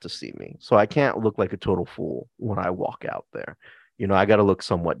have to see me. So I can't look like a total fool when I walk out there. I got to look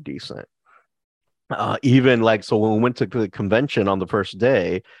somewhat decent. Even like so when we went to the convention on the first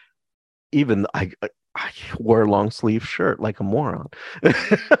day, even I wore a long sleeve shirt like a moron.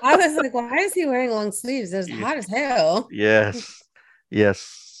 I was like, why is he wearing long sleeves? It's Yeah. hot as hell. Yes.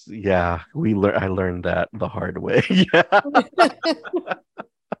 Yes. Yeah. I learned that the hard way. Yeah.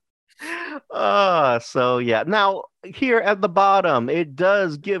 So yeah. Now here at the bottom, it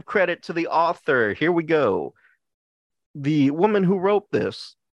does give credit to the author. Here we go. The woman who wrote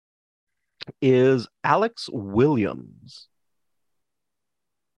this is Alex Williams.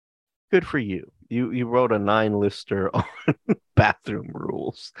 Good for you. You wrote a 9 lister on bathroom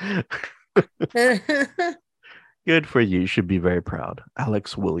rules. Good for you. You should be very proud.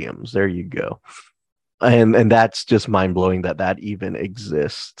 Alex Williams. There you go. And that's just mind blowing that even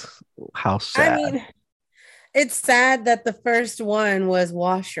exists. How I sad. mean, it's sad that the first one was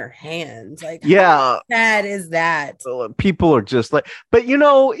wash your hands. Like, Yeah, how sad is that? people are just like, but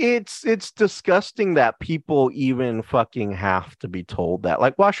it's disgusting that people even fucking have to be told that.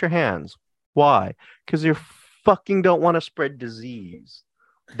 Like, wash your hands. Why? Because you fucking don't want to spread disease.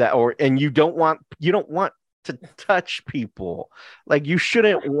 And you don't want to touch people. Like, you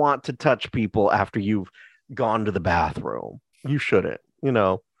shouldn't want to touch people after you've gone to the bathroom. You shouldn't.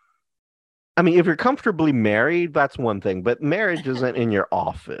 I mean, if you're comfortably married, that's one thing, but marriage isn't in your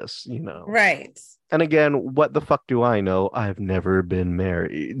office. Right. And again, what the fuck do I know? I've never been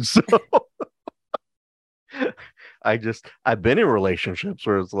married. So I've been in relationships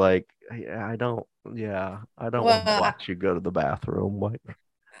where it's like, I don't want to Well, watch you go to the bathroom. Like,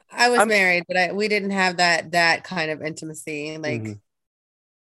 I was I'm married, but we didn't have that kind of intimacy. Like, mhm.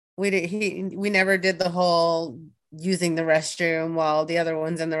 we never did the whole using the restroom while the other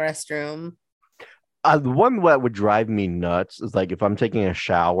one's in the restroom. The one that would drive me nuts is like if I'm taking a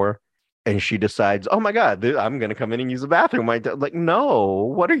shower and she decides, oh my God, I'm going to come in and use the bathroom. Like,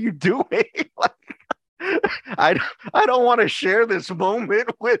 no, what are you doing? Like, I don't want to share this moment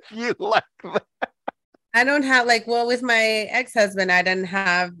with you like that. I don't have well with my ex-husband, I didn't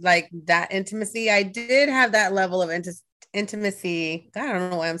have like that intimacy. I did have that level of intimacy. God, I don't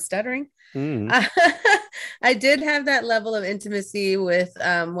know why I'm stuttering. Mm. I did have that level of intimacy with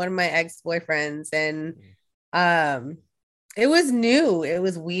one of my ex-boyfriends, and um it was new. It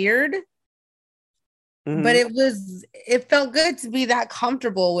was weird, but Mm. it felt good to be that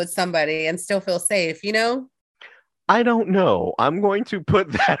comfortable with somebody and still feel safe. I don't know. I'm going to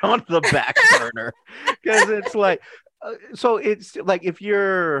put that on the back burner because it's like, so it's like if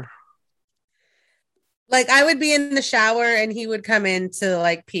you're Like I would be in the shower and he would come in to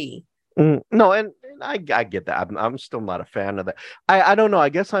like pee. No, and I get that. I'm still not a fan of that. I don't know. I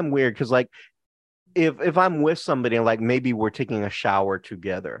guess I'm weird because like if I'm with somebody and like maybe we're taking a shower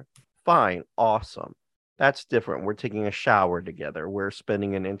together, fine, awesome. That's different. We're taking a shower together. We're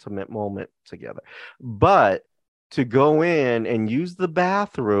spending an intimate moment together. But to go in and use the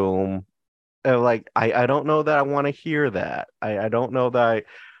bathroom. Like, I don't know that I want to hear that. I don't know that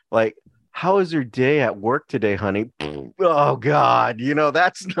like, how is your day at work today, honey? Oh God,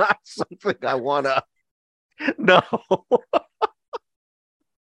 that's not something I want to. No,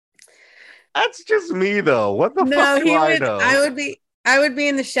 that's just me though. What the fuck No, do he I would. know? I would be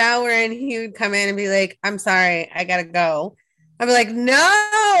in the shower, and he would come in and be like, "I'm sorry, I gotta go." I'd be like,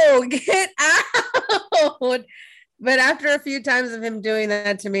 "No, get out!" But after a few times of him doing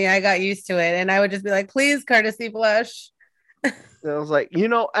that to me, I got used to it, and I would just be like, "Please, courtesy flush." And I was like,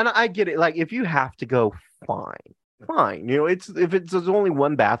 and I get it. Like, if you have to go, fine, fine. It's if it's there's only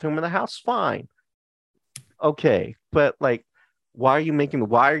one bathroom in the house, fine, okay. But like, why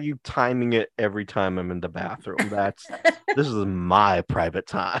are you timing it every time I'm in the bathroom? This is my private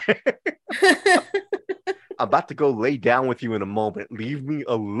time. I'm about to go lay down with you in a moment. Leave me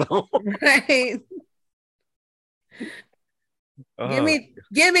alone. Right. Oh. Give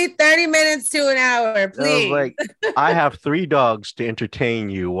me 30 minutes to an hour, I was please. like, I have 3 dogs to entertain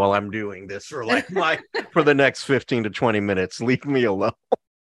you while I'm doing this for the next 15 to 20 minutes. Leave me alone.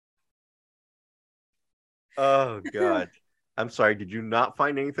 Oh God. I'm sorry. Did you not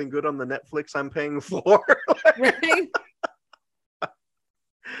find anything good on the Netflix I'm paying for? Right.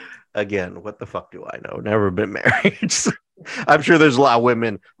 Again, what the fuck do I know? Never been married. I'm sure there's a lot of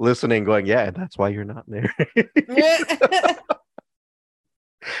women listening going, yeah, that's why you're not married.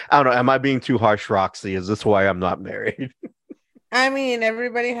 I don't know. Am I being too harsh, Roxy? Is this why I'm not married? I mean,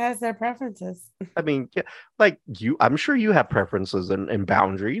 everybody has their preferences. I mean, yeah, like I'm sure you have preferences and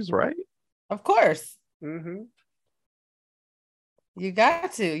boundaries, right? Of course. Mm-hmm. You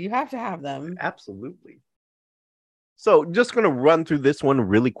got to. You have to have them. Absolutely. So just going to run through this one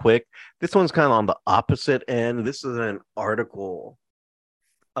really quick. This one's kind of on the opposite end. This is an article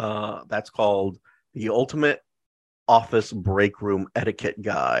that's called The Ultimate Office Break Room Etiquette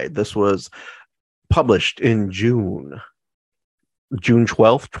Guide. This was published in June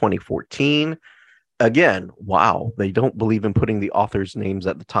 12th, 2014. Again, wow, they don't believe in putting the authors' names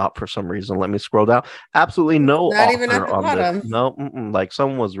at the top for some reason. Let me scroll down. Absolutely no Not author even at the on bottom. this. No, like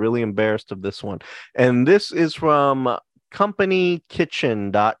someone was really embarrassed of this one. And this is from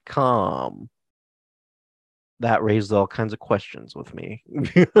companykitchen.com. That raised all kinds of questions with me.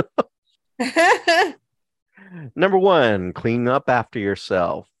 Number 1, clean up after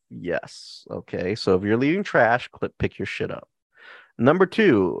yourself. Yes. Okay. So if you're leaving trash, pick your shit up. Number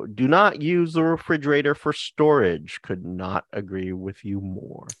 2, do not use the refrigerator for storage. Could not agree with you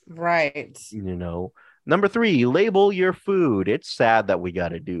more. Right. Number 3, label your food. It's sad that we got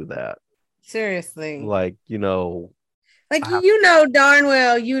to do that. Seriously. Like, darn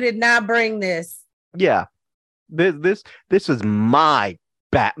well you did not bring this. Yeah. This is my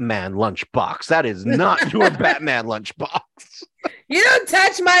Batman lunchbox. That is not your Batman lunchbox. You don't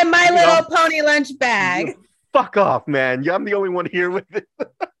touch my Little Pony lunch bag. Fuck off, man. I'm the only one here with it.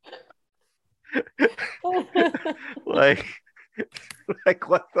 like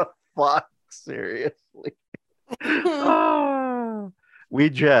what the fuck? Seriously. We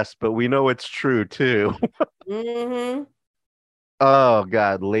jest, but we know it's true too. Mm-hmm. Oh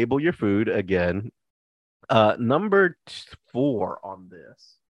God, label your food again. Number 4 on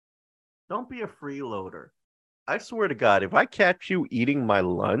this. Don't be a freeloader. I swear to God, if I catch you eating my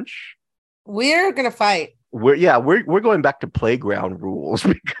lunch, we're gonna fight. We're going back to playground rules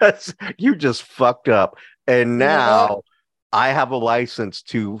because you just fucked up, and now I have a license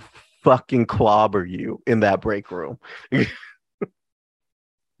to fucking clobber you in that break room.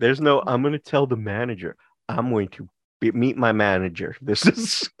 There's no, I'm going to tell the manager. I'm going to meet my manager. This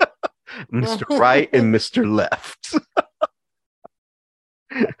is Mr. Right and Mr. Left.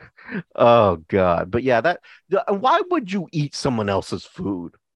 Oh God. But yeah, why would you eat someone else's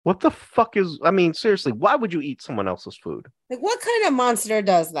food? What the fuck seriously, why would you eat someone else's food? Like, what kind of monster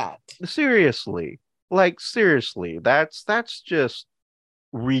does that? Seriously. That's just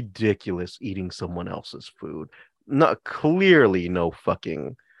ridiculous, eating someone else's food. Clearly no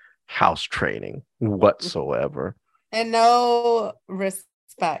fucking house training whatsoever. And no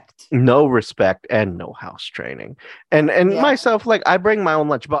respect. No respect and no house training. And myself, like, I bring my own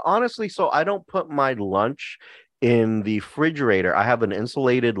lunch, but honestly, so I don't put my lunch in the refrigerator. I have an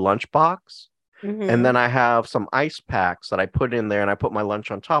insulated lunch box, and then I have some ice packs that I put in there, and I put my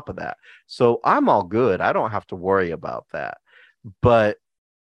lunch on top of that. So I'm all good. I don't have to worry about that. But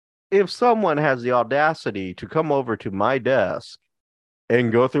if someone has the audacity to come over to my desk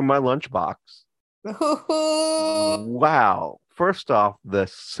and go through my lunchbox, wow. First off, the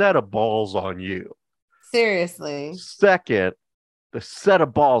set of balls on you. Seriously. Second, the set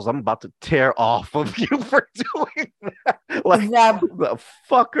of balls I'm about to tear off of you for doing that. Like, Yeah. who the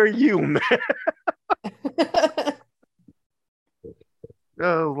fuck are you, man?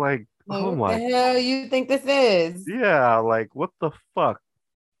 Like, Like, oh what the my, hell you think this is? yeah, like, what the fuck?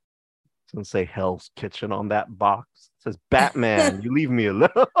 It's gonna say Hell's Kitchen on that box. It says Batman. You leave me alone.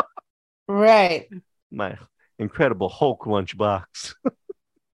 Right. My Incredible Hulk lunchbox.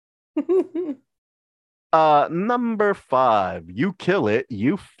 Number 5, You Kill It,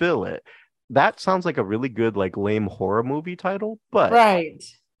 You Fill It. That sounds like a really good, like, lame horror movie title, but Right.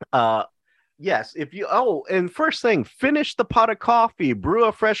 uh yes, if you and first thing, finish the pot of coffee, brew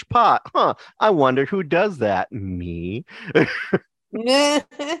a fresh pot. Huh. I wonder who does that. Me.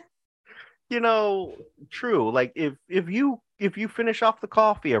 You know, true. Like if you finish off the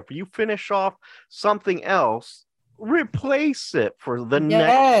coffee or if you finish off something else, replace it for the next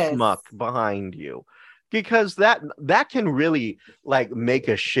Yes. schmuck behind you. Because that can really like make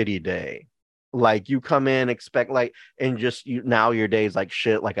a shitty day. Like you come in, expect like, and just you now your day's like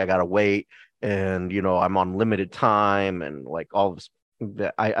shit, like I gotta wait, and I'm on limited time and like all this.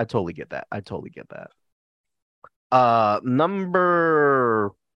 I totally get that. I totally get that.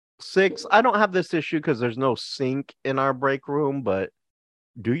 Number 6, I don't have this issue because there's no sink in our break room, but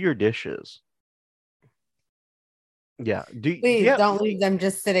do your dishes. Yeah. Please don't leave them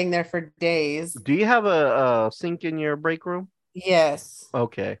just sitting there for days. Do you have a sink in your break room? Yes.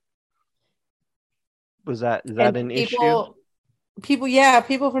 Okay. Is that And an issue?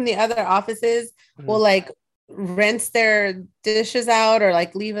 people from the other offices will Mhm. like rinse their dishes out or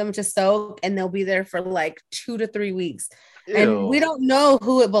like leave them to soak and they'll be there for like 2 to 3 weeks. And we Ew. don't know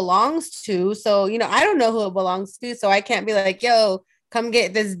who it belongs to. So, I don't know who it belongs to. So I can't be like, yo, come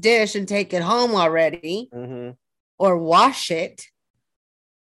get this dish and take it home already Mm-hmm. or wash it.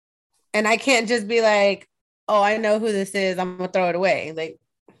 And I can't just be like, oh, I know who this is. I'm gonna throw it away. Like,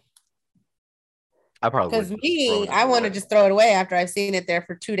 I probably because would just throw me, it I want to away. just throw it away after I've seen it there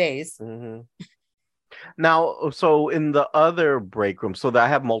for 2 days. Mm-hmm. Now, so in the other break room, so that I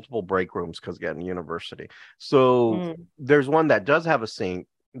have multiple break rooms because again, university. So Mm. there's one that does have a sink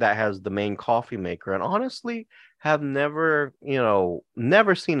that has the main coffee maker, and honestly, have never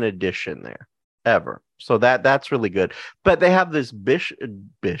seen a dish in there ever. So that's really good. But they have this bish.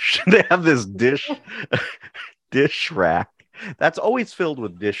 They have this dish rack that's always filled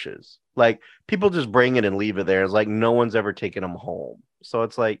with dishes. Like people just bring it and leave it there. It's like no one's ever taken them home. So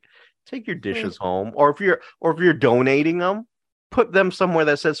it's like take your dishes home, or if you're donating them, put them somewhere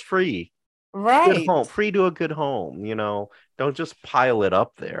that says free. Good Right. home, free to a good home. Don't just pile it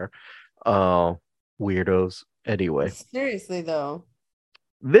up there. Uh, Weirdos. Anyway, Seriously, though.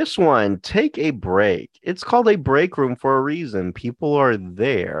 this one, take a break. It's called a break room for a reason. People are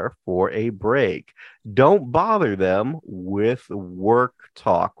there for a break. Don't bother them with work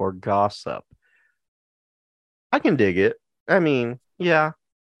talk or gossip. I can dig it. I mean, yeah,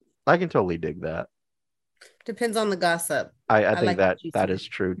 I can totally dig that. Depends on the gossip. I I think like that the that is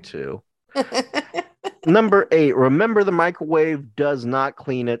true juiciness. too. Number 8, remember the microwave does not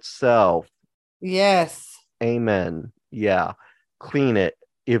clean itself. Yes. Amen. Yeah, clean it.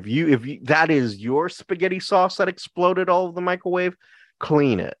 If you that is your spaghetti sauce that exploded all of the microwave,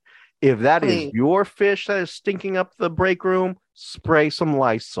 clean it. If that is Please. your fish that is stinking up the break room, spray some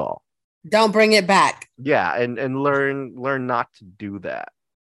Lysol. Don't bring it back. Yeah, and learn not to do that,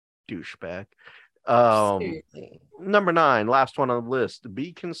 douchebag. Um, Seriously. Number 9, last one on the list.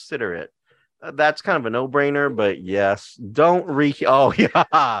 Be considerate. That's kind of a no-brainer, but yes, don't reheat. Oh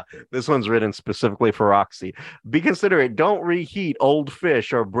yeah, this one's written specifically for Roxy. Be considerate. Don't reheat old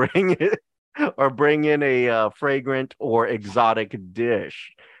fish or bring in a fragrant or exotic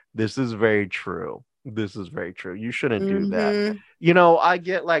dish. This is very true. This is very true. You shouldn't do that. Mm-hmm. I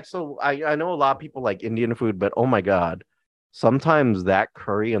get like so. I know a lot of people like Indian food, but oh my god, sometimes that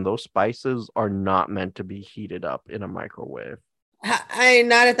curry and those spices are not meant to be heated up in a microwave. I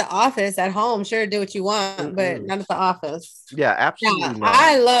not at the office. At home, sure, do what you want, but Mm-mm. not at the office. Yeah, Yeah, absolutely not.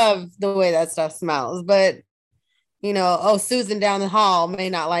 I love the way that stuff smells, but oh, Susan down the hall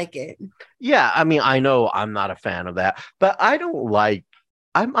may not like it. Yeah, I mean, I know I'm not a fan of that, but I don't like.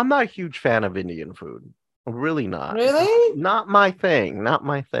 I'm not a huge fan of Indian food. Really not. Really? Not my thing. Not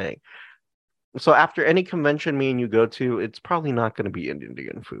my thing. So after any convention me and you go to, it's probably not going to be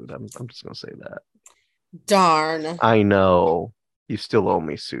Indian food. I'm just going to say that. Darn. I know you still owe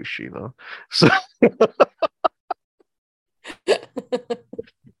me sushi though. So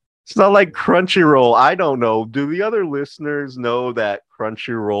it's not like Crunchyroll. I don't know. Do the other listeners know that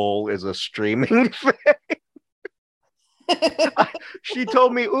Crunchyroll is a streaming thing? She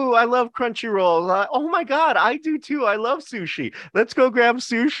told me, "Ooh, I love crunchy rolls." Oh my god, I do too. I love sushi. Let's go grab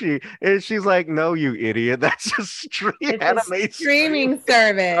sushi. And she's like, "No, you idiot. That's just It's anime a streaming I was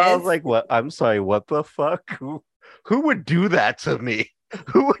service. like, "What? I'm sorry. What the fuck? Who would do that to me?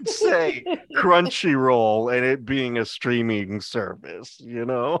 Who would say Crunchyroll and it being a streaming service? You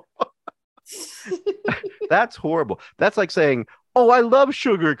know, that's horrible. That's like saying." Oh, I love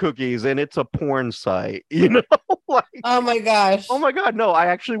sugar cookies, and it's a porn site. You know, like, Oh my gosh. oh my god, no! I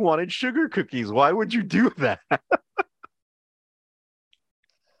actually wanted sugar cookies. Why would you do that?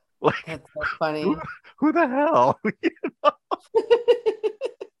 Like, That's so who, funny. who the hell?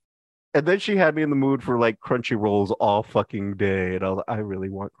 And then she had me in the mood for like crunchy rolls all fucking day, and I really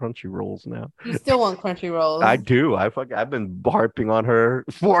want crunchy rolls now. You still want crunchy I rolls. do. I've been harping on her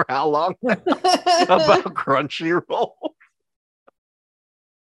for how long about crunchy roll.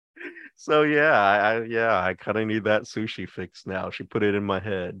 So yeah, I kind of need that sushi fix now. She put it in my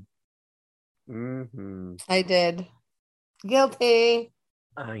head. I did. Guilty.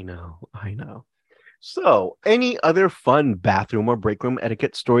 I know, I know. So, any other fun bathroom or break room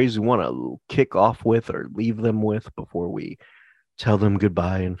etiquette stories you want to kick off with or leave them with before we tell them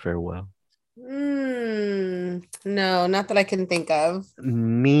goodbye and farewell? No, not that I can think of.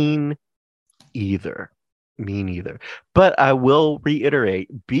 Mean either. Me neither. But I will reiterate,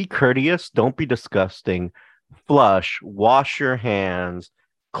 be courteous, don't be disgusting. Flush, wash your hands,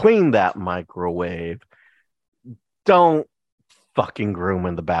 clean that microwave. Don't fucking groom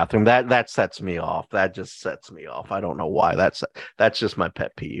in the bathroom. That sets me off. That just sets me off. I don't know why. That's just my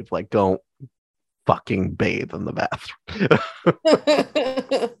pet peeve. Like, don't fucking bathe in the bathroom.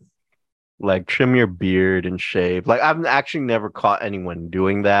 Like, trim your beard and shave. Like, I've actually never caught anyone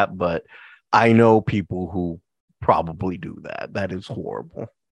doing that, but I know people who probably do that. That is horrible.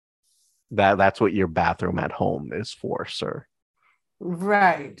 That's what your bathroom at home is for, sir.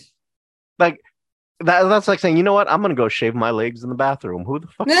 Right. Like, that's like saying, you know what? I'm gonna go shave my legs in the bathroom. Who the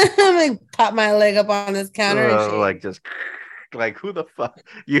fuck? I'm like pop my leg up on this counter and shave. Like, just like, who the fuck?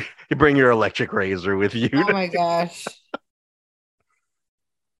 You bring your electric razor with you. Oh my gosh.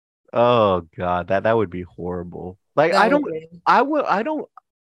 Oh god, that would be horrible. Like, That would be. I don't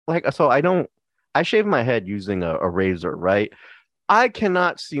like, so I shave my head using a razor, right? I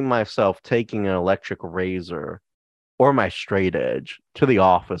cannot see myself taking an electric razor or my straight edge to the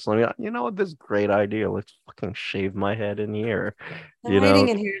office. Let me, you know what, this is a great idea. Let's fucking shave my head in here. The You know, lighting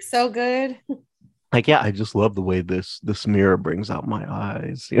in here is so good. like, yeah, I just love the way this mirror brings out my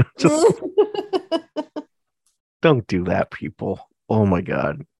eyes. You know, just don't do that, people. Oh my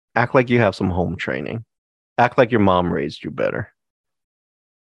god. Act like you have some home training. Act like your mom raised you better.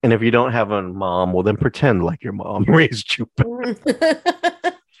 And if you don't have a mom, well, then pretend like your mom raised you better.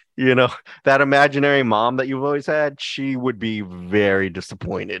 You know, that imaginary mom that you've always had, she would be very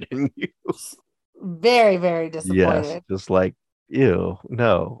disappointed in you. Very, very Yes, disappointed. just like, ew,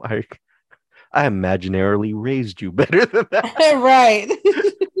 no, I imaginarily raised you better than that. Right.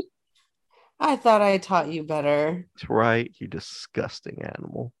 I thought I taught you better. Right, you disgusting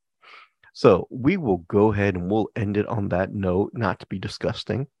animal. So we will go ahead and we'll end it on that note, not to be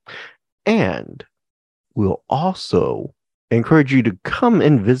disgusting. And we'll also encourage you to come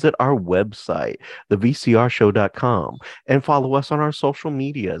and visit our website, thevcrshow.com, and follow us on our social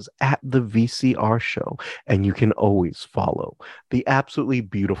medias at the VCR Show. And you can always follow the absolutely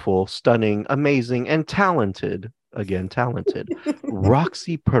beautiful, stunning, amazing, and talented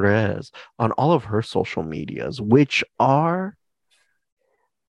Roxy Perez on all of her social medias, which are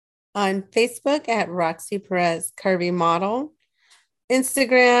On Facebook at Roxy Perez Curvy Model,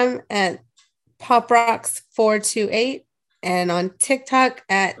 Instagram at PopRocks428, and on TikTok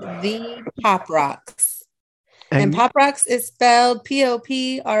at the Pop Rocks. And Pop Rocks is spelled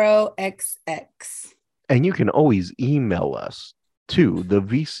POPROXX. And you can always email us to the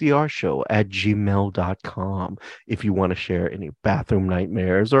vcrshow@gmail.com if you want to share any bathroom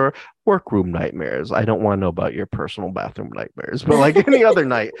nightmares or workroom nightmares. I don't want to know about your personal bathroom nightmares, but like any other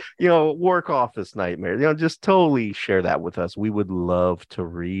night, you know, work office nightmares, you know, just totally share that with us. We would love to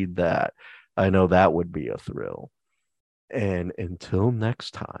read that. I know that would be a thrill. And until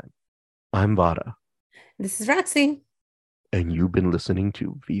next time, I'm Vada. This is Roxy. And you've been listening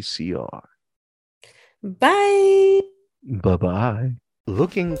to VCR. Bye. Bye-bye.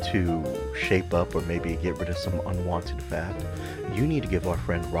 Looking to shape up or maybe get rid of some unwanted fat? You need to give our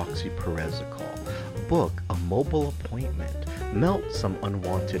friend Roxy Perez a call. Book a mobile appointment. Melt some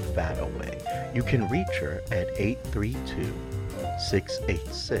unwanted fat away. You can reach her at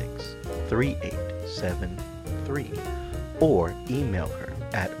 832-686-3873 or email her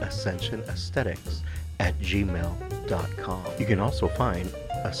at ascensionaesthetics@gmail.com. You can also find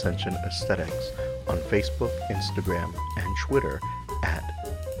Ascension Aesthetics on Facebook, Instagram, and Twitter at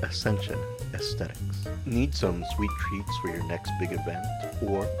Ascension Aesthetics. Need some sweet treats for your next big event?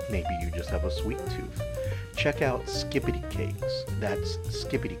 Or maybe you just have a sweet tooth? Check out Skippity Cakes. That's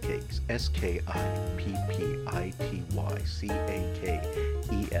Skippity Cakes,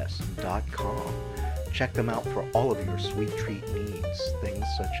 SKIPPITYCAKES.com. Check them out for all of your sweet treat needs, things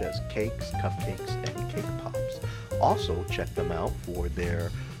such as cakes, cupcakes, and cake pops. Also, check them out for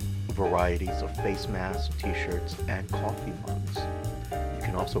their varieties of face masks, t-shirts, and coffee mugs. You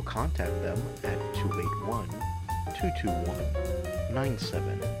can also contact them at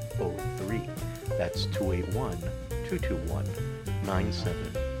 281-221-9703. That's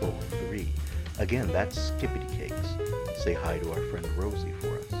 281-221-9703. Again, that's Skippity Cakes. Say hi to our friend Rosie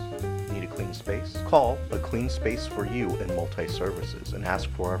for us. Need a clean space? Call A Clean Space for You in Multi-Services and ask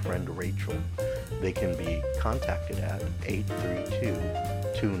for our friend Rachel. They can be contacted at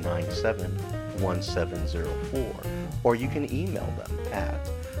 832-297-1704, or you can email them at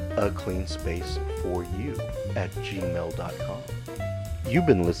acleanspaceforyou@gmail.com. You've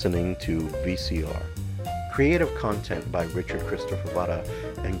been listening to VCR, creative content by Richard Christopher Vara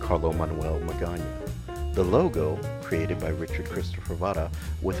and Carlo Manuel Magana. The logo created by Richard Christopher Vara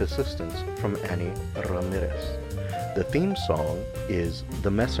with assistance from Annie Ramirez. The theme song is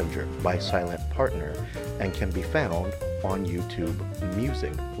The Messenger by Silent Partner and can be found on YouTube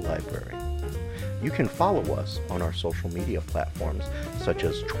Music Library. You can follow us on our social media platforms such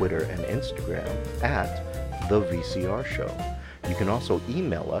as Twitter and Instagram at The VCR Show. You can also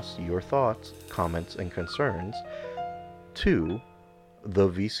email us your thoughts, comments, and concerns to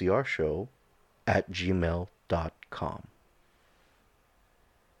thevcrshow@gmail.com.